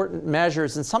all important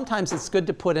measures. And sometimes it's good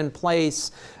to put in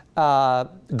place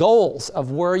goals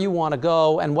of where you want to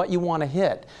go and what you want to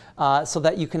hit, so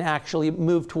that you can actually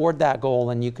move toward that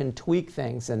goal and you can tweak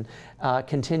things and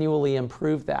continually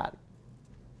improve that.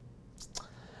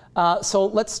 So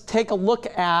let's take a look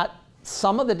at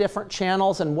some of the different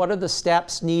channels and what are the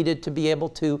steps needed to be able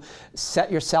to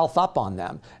set yourself up on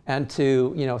them and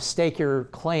to stake your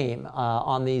claim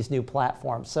on these new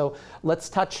platforms. So let's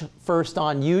touch first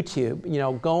on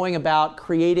YouTube. Going about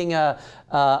creating a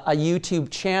YouTube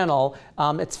channel,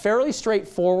 it's fairly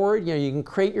straightforward. You can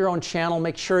create your own channel.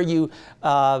 Make sure you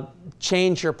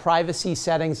change your privacy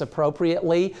settings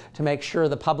appropriately to make sure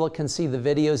the public can see the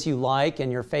videos you like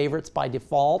and your favorites by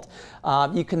default.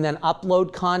 You can then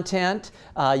upload content.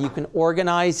 You can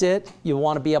organize it. You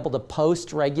want to be able to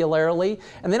post regularly.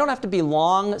 And they don't have to be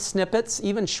long snippets.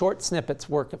 Even short snippets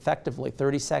work effectively.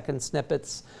 30-second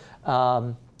snippets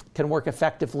can work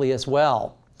effectively as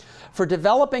well. For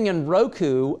developing in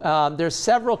Roku, there's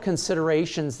several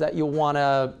considerations that you'll want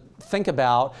to think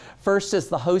about. First is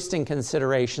the hosting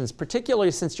considerations,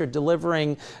 particularly since you're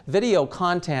delivering video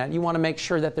content. You want to make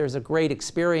sure that there's a great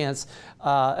experience,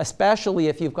 especially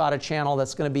if you've got a channel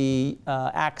that's going to be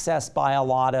accessed by a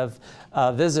lot of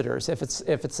visitors. If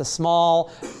it's a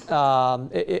small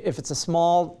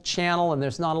channel and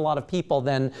there's not a lot of people,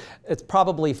 then it's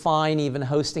probably fine even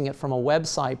hosting it from a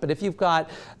website. But if you've got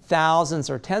thousands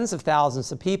or tens of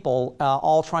thousands of people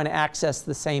all trying to access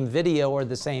the same video or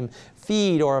the same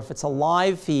feed, or if it's a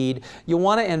live feed, you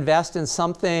want to invest in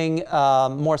something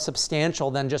more substantial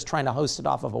than just trying to host it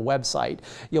off of a website.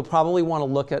 You'll probably want to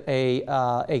look at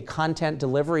a content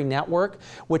delivery network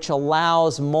which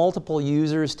allows multiple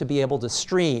users to be able to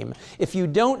stream. If you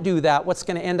don't do that, what's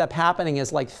going to end up happening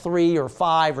is like 3 or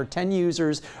 5 or 10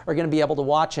 users are going to be able to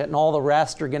watch it, and all the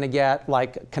rest are going to get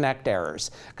like connect errors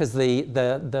because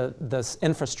the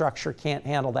infrastructure can't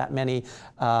handle that many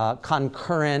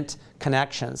concurrent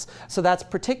connections. So that's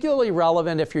particularly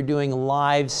relevant if you're doing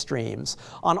live streams.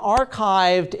 On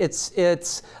archived,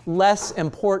 it's less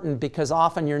important because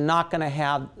often you're not going to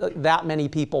have that many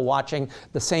people watching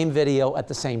the same video at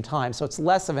the same time. So it's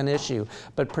less of an issue,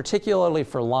 but particularly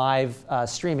for live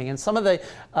streaming. And some of the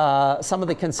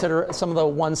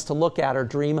ones to look at are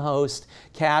DreamHost,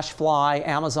 CacheFly,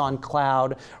 Amazon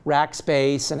Cloud,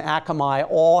 Rackspace, and Akamai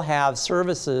all have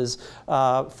services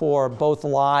for both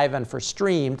live and for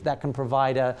streamed that can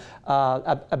provide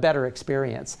a better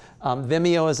experience.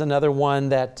 Vimeo is another one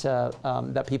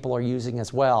that people are using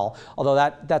as well,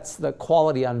 although that's the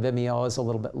quality on Vimeo is a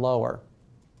little bit lower.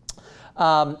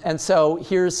 And so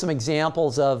here's some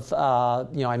examples of,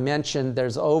 I mentioned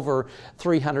there's over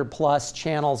 300 plus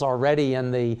channels already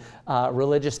in the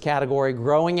religious category,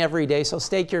 growing every day. So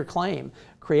stake your claim,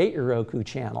 create your Roku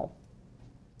channel.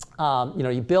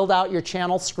 You build out your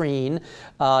channel screen,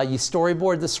 you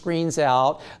storyboard the screens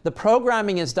out. The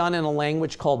programming is done in a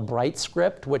language called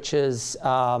BrightScript, which is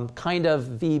kind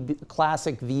of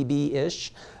classic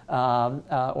VB-ish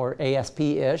or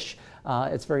ASP-ish.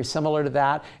 It's very similar to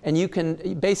that. And you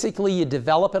can, basically you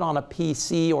develop it on a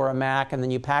PC or a Mac, and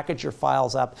then you package your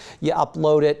files up, you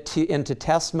upload it into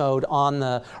test mode on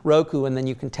the Roku, and then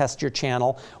you can test your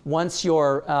channel. Once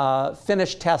you're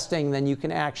finished testing, then you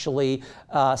can actually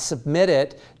submit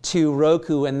it to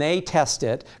Roku, and they test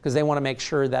it because they want to make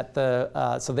sure that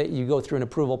so that you go through an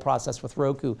approval process with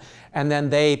Roku, and then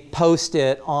they post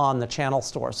it on the channel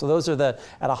store. So those are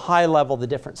at a high level, the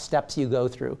different steps you go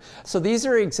through. So these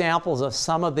are examples of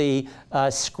some of the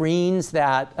screens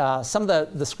that,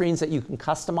 the screens that you can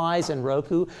customize in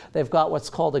Roku. They've got what's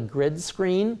called a grid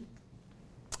screen.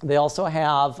 They also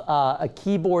have a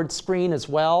keyboard screen as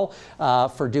well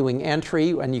for doing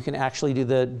entry, and you can actually do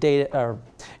the data.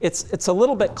 It's a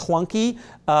little bit clunky.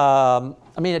 I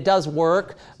mean, it does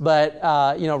work, but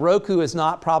Roku is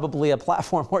not probably a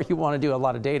platform where you want to do a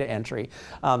lot of data entry.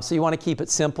 So you want to keep it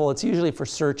simple. It's usually for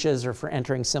searches or for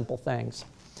entering simple things.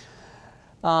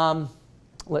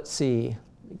 Let's see.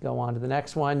 Go on to the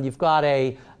next one. You've got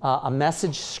a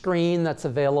message screen that's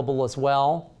available as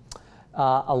well.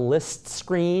 A list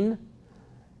screen,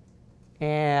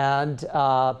 and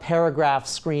paragraph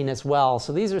screen as well.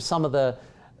 So these are some of the,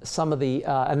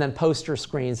 and then poster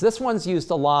screens. This one's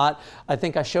used a lot. I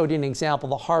think I showed you an example.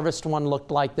 The Harvest one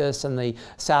looked like this, and the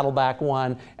Saddleback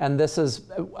one. And this is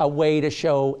a way to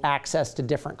show access to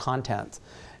different content.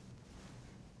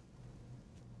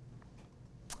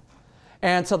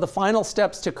 And so the final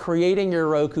steps to creating your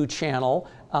Roku channel,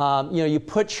 you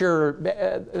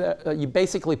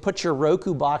basically put your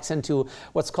Roku box into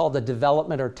what's called the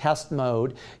development or test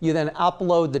mode. You then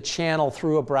upload the channel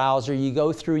through a browser. You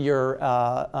go through your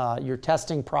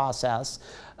testing process.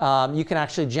 You can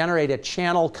actually generate a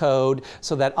channel code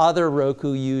so that other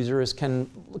Roku users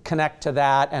can connect to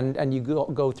that, and you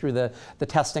go through the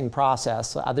testing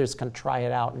process so others can try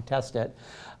it out and test it.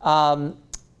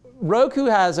 Roku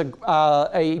has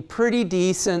a pretty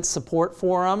decent support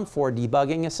forum for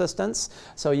debugging assistance,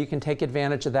 so you can take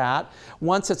advantage of that.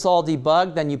 Once it's all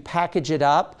debugged, then you package it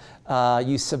up,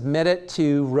 you submit it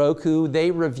to Roku, they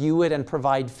review it and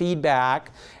provide feedback,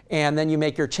 and then you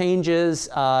make your changes.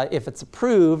 If it's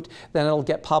approved, then it'll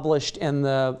get published in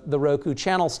the Roku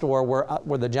channel store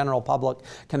where the general public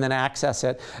can then access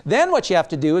it. Then what you have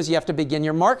to do is you have to begin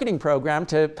your marketing program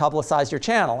to publicize your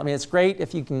channel. I mean, it's great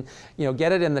if you can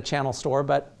get it in the channel store,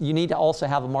 but you need to also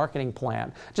have a marketing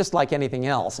plan, just like anything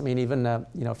else. I mean, even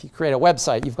if you create a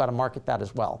website, you've got to market that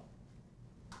as well.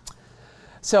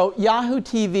 So Yahoo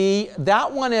TV,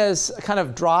 that one has kind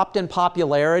of dropped in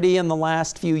popularity in the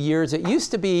last few years. It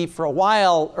used to be for a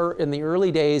while, in the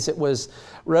early days, it was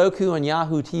Roku and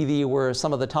Yahoo TV were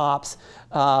some of the tops.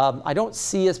 I don't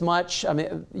see as much. I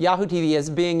mean, Yahoo TV is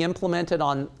being implemented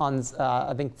on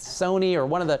I think Sony or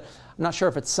one of the, I'm not sure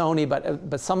if it's Sony,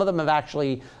 but some of them have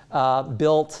actually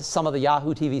built some of the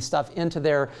Yahoo TV stuff into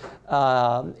the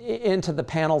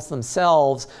panels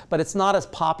themselves, but it's not as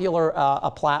popular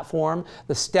a platform.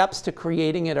 The steps to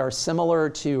creating it are similar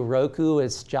to Roku.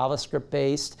 It's JavaScript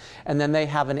based, and then they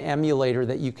have an emulator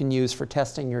that you can use for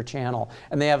testing your channel,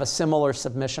 and they have a similar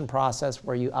submission process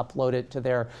where you upload it to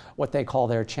their what they call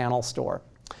their channel store.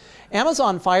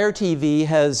 Amazon Fire TV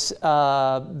has,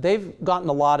 they've gotten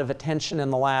a lot of attention in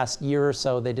the last year or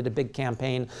so. They did a big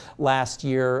campaign last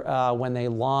year when they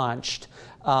launched.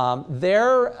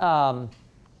 Their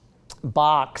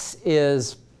box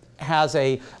has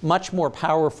a much more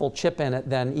powerful chip in it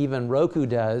than even Roku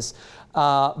does.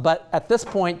 But at this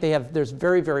point, there's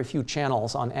very, very few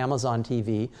channels on Amazon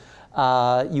TV.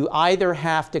 You either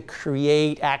have to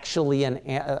create actually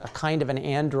a kind of an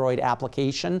Android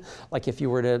application, like if you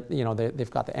were to, they've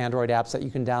got the Android apps that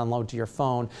you can download to your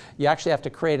phone. You actually have to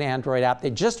create an Android app. They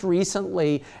just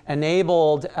recently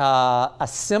enabled a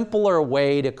simpler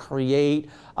way to create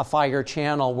a Fire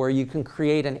channel where you can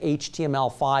create an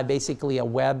HTML5, basically a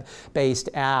web-based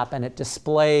app, and it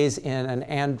displays in an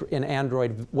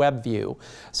Android web view.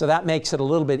 So that makes it a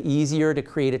little bit easier to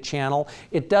create a channel.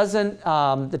 It doesn't,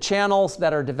 the channels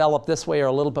that are developed this way are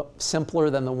a little bit simpler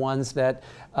than the ones that,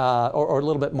 or a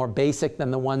little bit more basic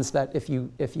than the ones that if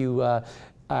you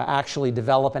actually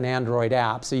develop an Android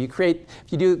app. So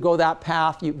if you go that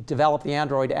path, you develop the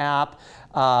Android app,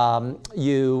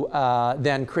 you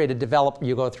then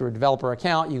you go through a developer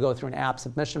account, you go through an app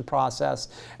submission process,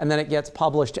 and then it gets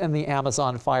published in the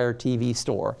Amazon Fire TV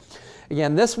store.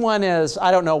 Again, this one is,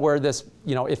 I don't know where this,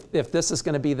 if this is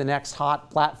going to be the next hot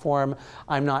platform,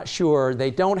 I'm not sure. They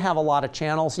don't have a lot of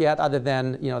channels yet other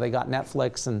than, they got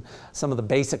Netflix and some of the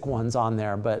basic ones on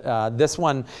there. But this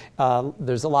one,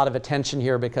 there's a lot of attention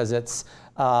here because it's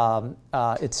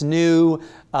new.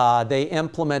 They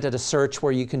implemented a search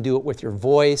where you can do it with your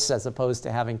voice as opposed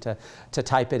to having to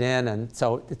type it in. And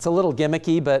so it's a little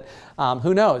gimmicky, but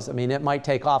who knows? I mean, it might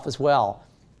take off as well.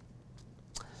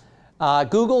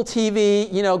 Google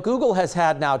TV, Google has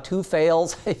had now 2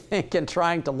 fails, I think, in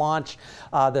trying to launch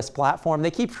this platform.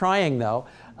 They keep trying, though.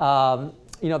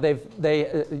 They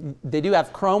do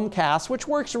have Chromecast, which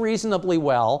works reasonably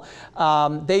well.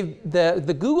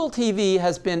 The Google TV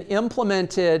has been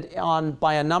implemented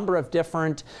by a number of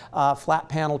different flat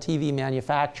panel TV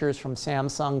manufacturers, from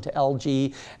Samsung to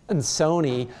LG and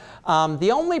Sony.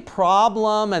 The only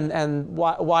problem, and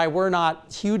why we're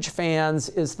not huge fans,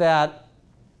 is that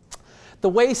the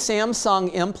way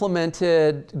Samsung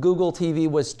implemented Google TV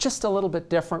was just a little bit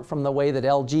different from the way that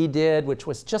LG did, which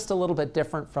was just a little bit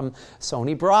different from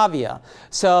Sony Bravia.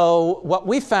 So what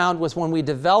we found was when we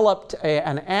developed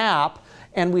an app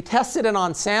and we tested it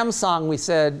on Samsung, we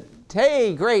said,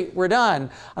 hey, great, we're done.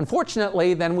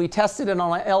 Unfortunately, then we tested it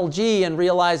on LG and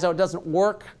realized, it doesn't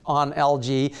work on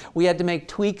LG. We had to make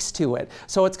tweaks to it.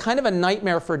 So it's kind of a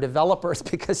nightmare for developers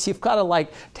because you've got to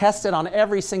test it on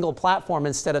every single platform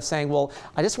instead of saying, well,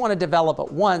 I just want to develop it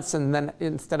once, and then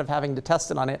instead of having to test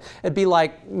it on it, it'd be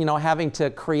like, having to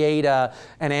create an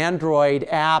Android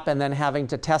app and then having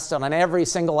to test it on every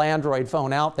single Android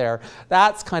phone out there.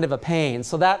 That's kind of a pain.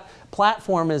 So that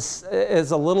platform is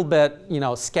a little bit,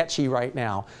 sketchy right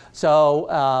now.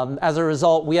 So as a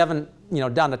result, we haven't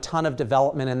done a ton of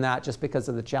development in that just because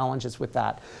of the challenges with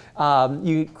that.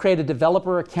 You create a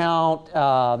developer account.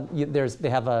 They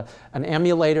have an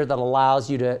emulator that allows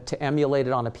you to emulate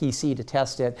it on a PC to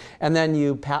test it, and then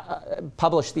you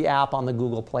publish the app on the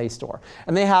Google Play Store.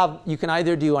 And you can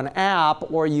either do an app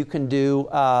or you can do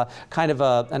kind of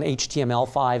an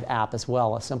HTML5 app as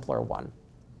well, a simpler one.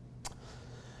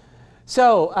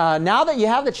 So now that you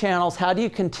have the channels, how do you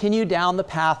continue down the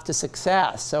path to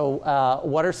success? So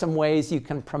what are some ways you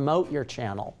can promote your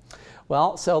channel?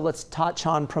 Well, so let's touch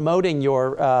on promoting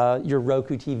your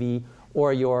Roku TV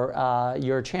or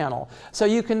your channel. So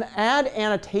you can add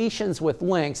annotations with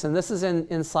links, and this is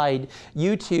inside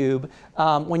YouTube.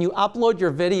 When you upload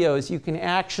your videos, you can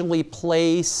actually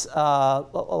place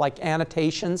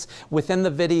annotations within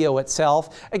the video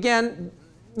itself. Again,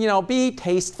 be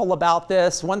tasteful about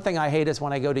this. One thing I hate is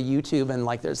when I go to YouTube and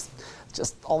there's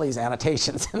just all these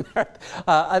annotations in there.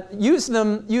 Use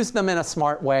them in a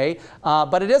smart way,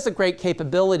 but it is a great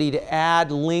capability to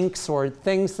add links or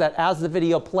things that as the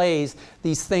video plays,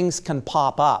 these things can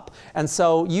pop up. And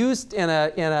so used in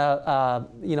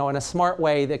a smart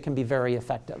way that can be very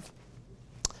effective.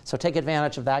 So take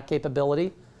advantage of that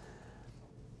capability.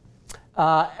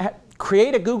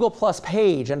 Create a Google Plus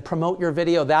page and promote your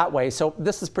video that way. So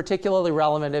this is particularly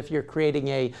relevant if you're creating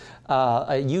a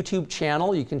YouTube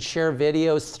channel. You can share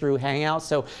videos through Hangouts.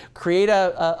 So create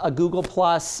a Google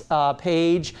Plus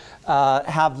page,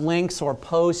 have links or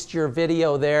post your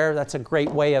video there. That's a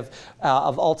great way of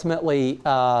ultimately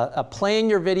playing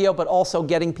your video, but also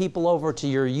getting people over to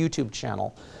your YouTube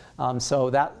channel. So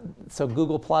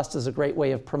Google Plus is a great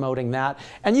way of promoting that.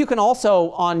 And you can also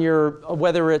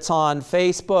whether it's on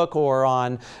Facebook or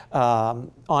on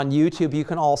YouTube, you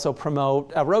can also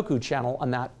promote a Roku channel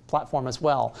on that platform as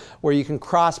well, where you can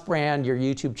cross-brand your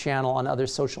YouTube channel on other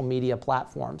social media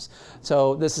platforms.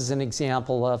 So this is an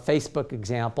example, a Facebook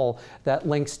example, that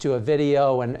links to a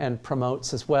video and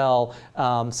promotes as well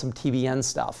some TBN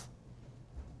stuff.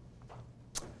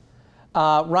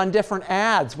 Run different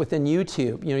ads within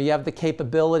YouTube. You have the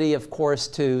capability, of course,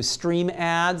 to stream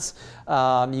ads.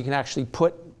 You can actually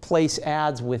place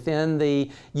ads within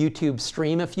the YouTube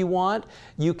stream if you want.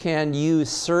 You can use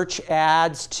search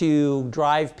ads to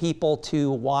drive people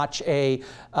to watch an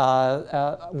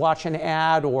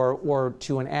ad or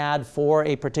to an ad for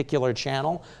a particular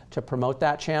channel to promote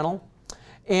that channel.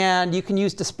 And you can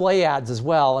use display ads as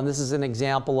well, and this is an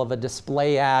example of a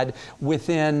display ad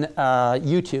within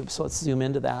YouTube. So let's zoom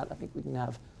into that. I think we can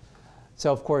have.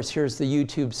 So of course, here's the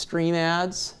YouTube stream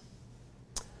ads.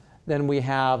 Then we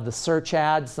have the search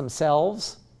ads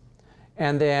themselves.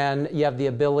 And then you have the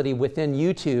ability within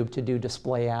YouTube to do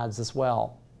display ads as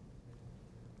well.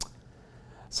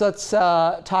 So let's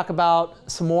talk about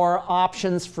some more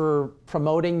options for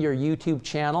promoting your YouTube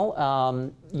channel.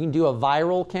 You can do a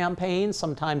viral campaign,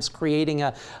 sometimes creating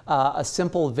a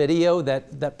simple video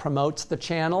that promotes the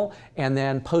channel and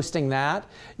then posting that.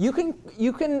 You can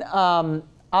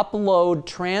upload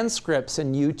transcripts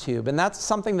in YouTube, and that's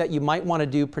something that you might want to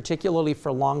do particularly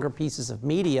for longer pieces of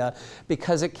media,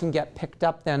 because it can get picked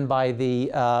up then by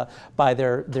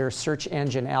their search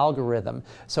engine algorithm.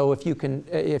 So if you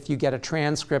get a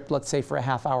transcript, let's say for a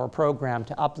half-hour program,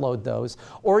 to upload those,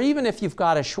 or even if you've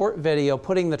got a short video,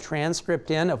 putting the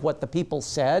transcript in of what the people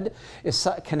said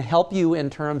can help you in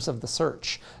terms of the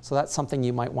search. So that's something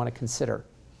you might want to consider.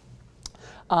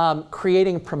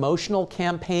 Creating promotional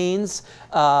campaigns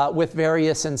with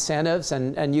various incentives,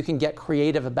 and you can get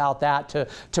creative about that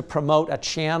to promote a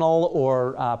channel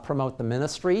or promote the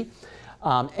ministry.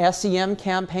 SEM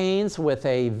campaigns with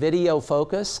a video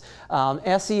focus.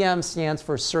 SEM stands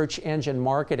for search engine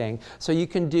marketing. So you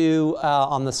can do,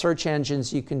 on the search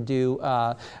engines, you can do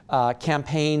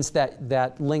campaigns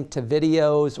that link to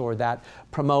videos or that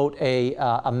promote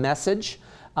a message.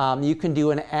 You can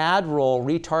do an ad roll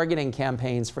retargeting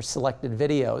campaigns for selected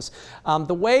videos.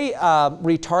 The way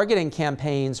retargeting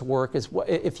campaigns work is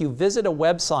if you visit a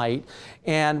website,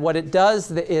 and what it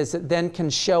does is it then can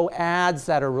show ads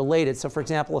that are related. So for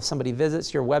example, if somebody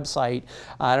visits your website,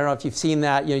 I don't know if you've seen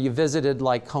that, you visited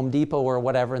like Home Depot or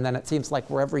whatever, and then it seems like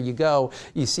wherever you go,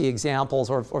 you see examples,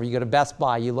 or you go to Best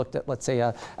Buy, you looked at, let's say,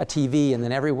 a TV, and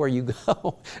then everywhere you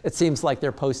go, it seems like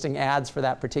they're posting ads for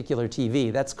that particular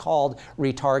TV. That's called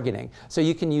retargeting. So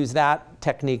you can use that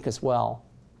technique as well.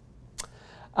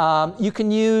 You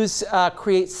can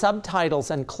create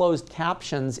subtitles and closed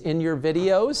captions in your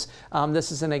videos. This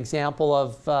is an example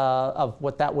of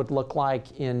what that would look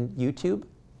like in YouTube.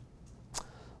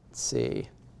 Let's see.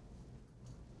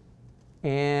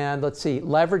 And let's see,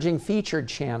 leveraging featured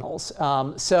channels.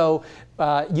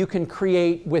 You can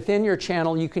create, within your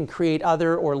channel, you can create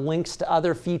other or links to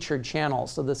other featured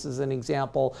channels. So this is an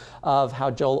example of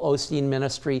how Joel Osteen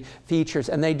Ministry features,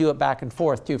 and they do it back and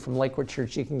forth too. From Lakewood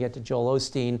Church, you can get to Joel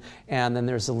Osteen, and then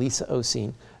there's Elisa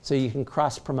Osteen. So you can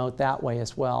cross-promote that way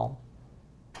as well.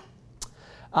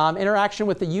 Interaction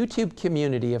with the YouTube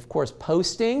community, of course,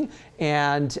 posting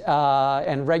and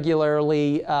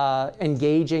regularly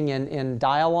engaging in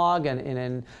dialogue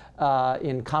and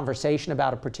in conversation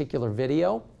about a particular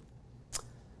video.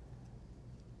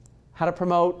 How to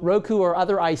promote Roku or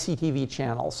other ICTV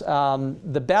channels.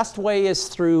 The best way is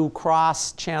through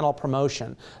cross-channel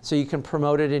promotion. So you can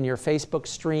promote it in your Facebook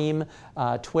stream,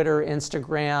 Twitter,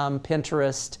 Instagram,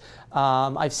 Pinterest.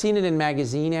 I've seen it in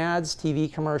magazine ads,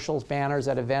 TV commercials, banners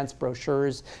at events,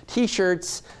 brochures,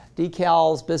 T-shirts,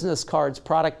 decals, business cards,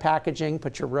 product packaging,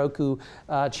 put your Roku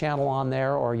channel on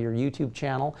there or your YouTube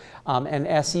channel. An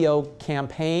SEO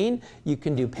campaign, you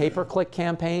can do pay-per-click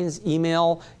campaigns,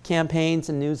 email campaigns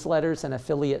and newsletters, and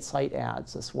affiliate site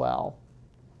ads as well.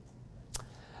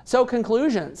 So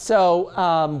conclusion. So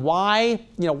why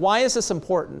is this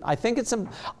important?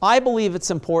 I believe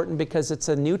it's important because it's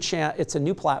a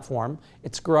new platform.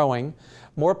 It's growing.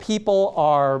 More people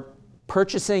are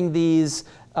purchasing these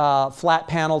flat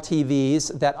panel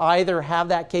TVs that either have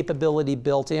that capability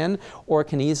built in or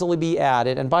can easily be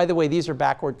added. And by the way, these are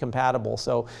backward compatible.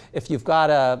 So if you've got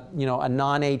a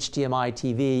non-HDMI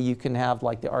TV, you can have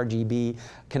like the RGB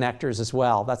connectors as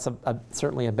well. That's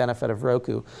certainly a benefit of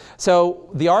Roku. So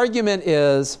the argument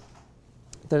is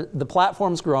the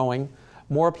platform's growing.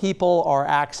 More people are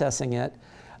accessing it.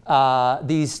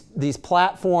 These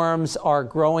platforms are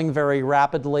growing very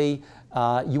rapidly.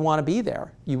 You want to be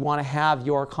there. You want to have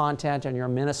your content and your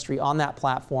ministry on that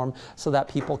platform so that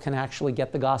people can actually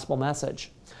get the gospel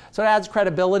message. So it adds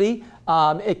credibility.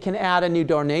 It can add a new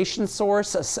donation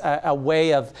source, a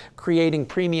way of creating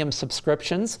premium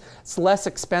subscriptions. It's less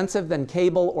expensive than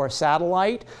cable or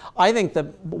satellite. I think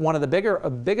one of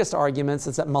the biggest arguments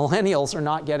is that millennials are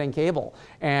not getting cable.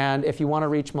 And if you want to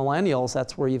reach millennials,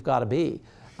 that's where you've got to be.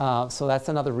 So that's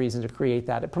another reason to create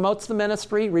that. It promotes the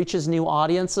ministry, reaches new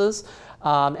audiences,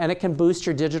 and it can boost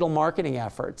your digital marketing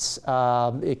efforts.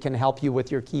 It can help you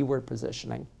with your keyword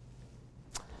positioning.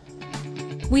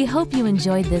 We hope you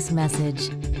enjoyed this message.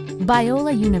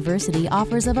 Biola University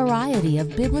offers a variety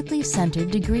of biblically centered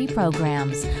degree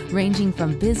programs, ranging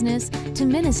from business to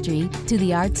ministry to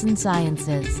the arts and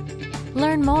sciences.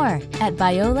 Learn more at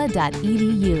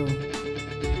biola.edu.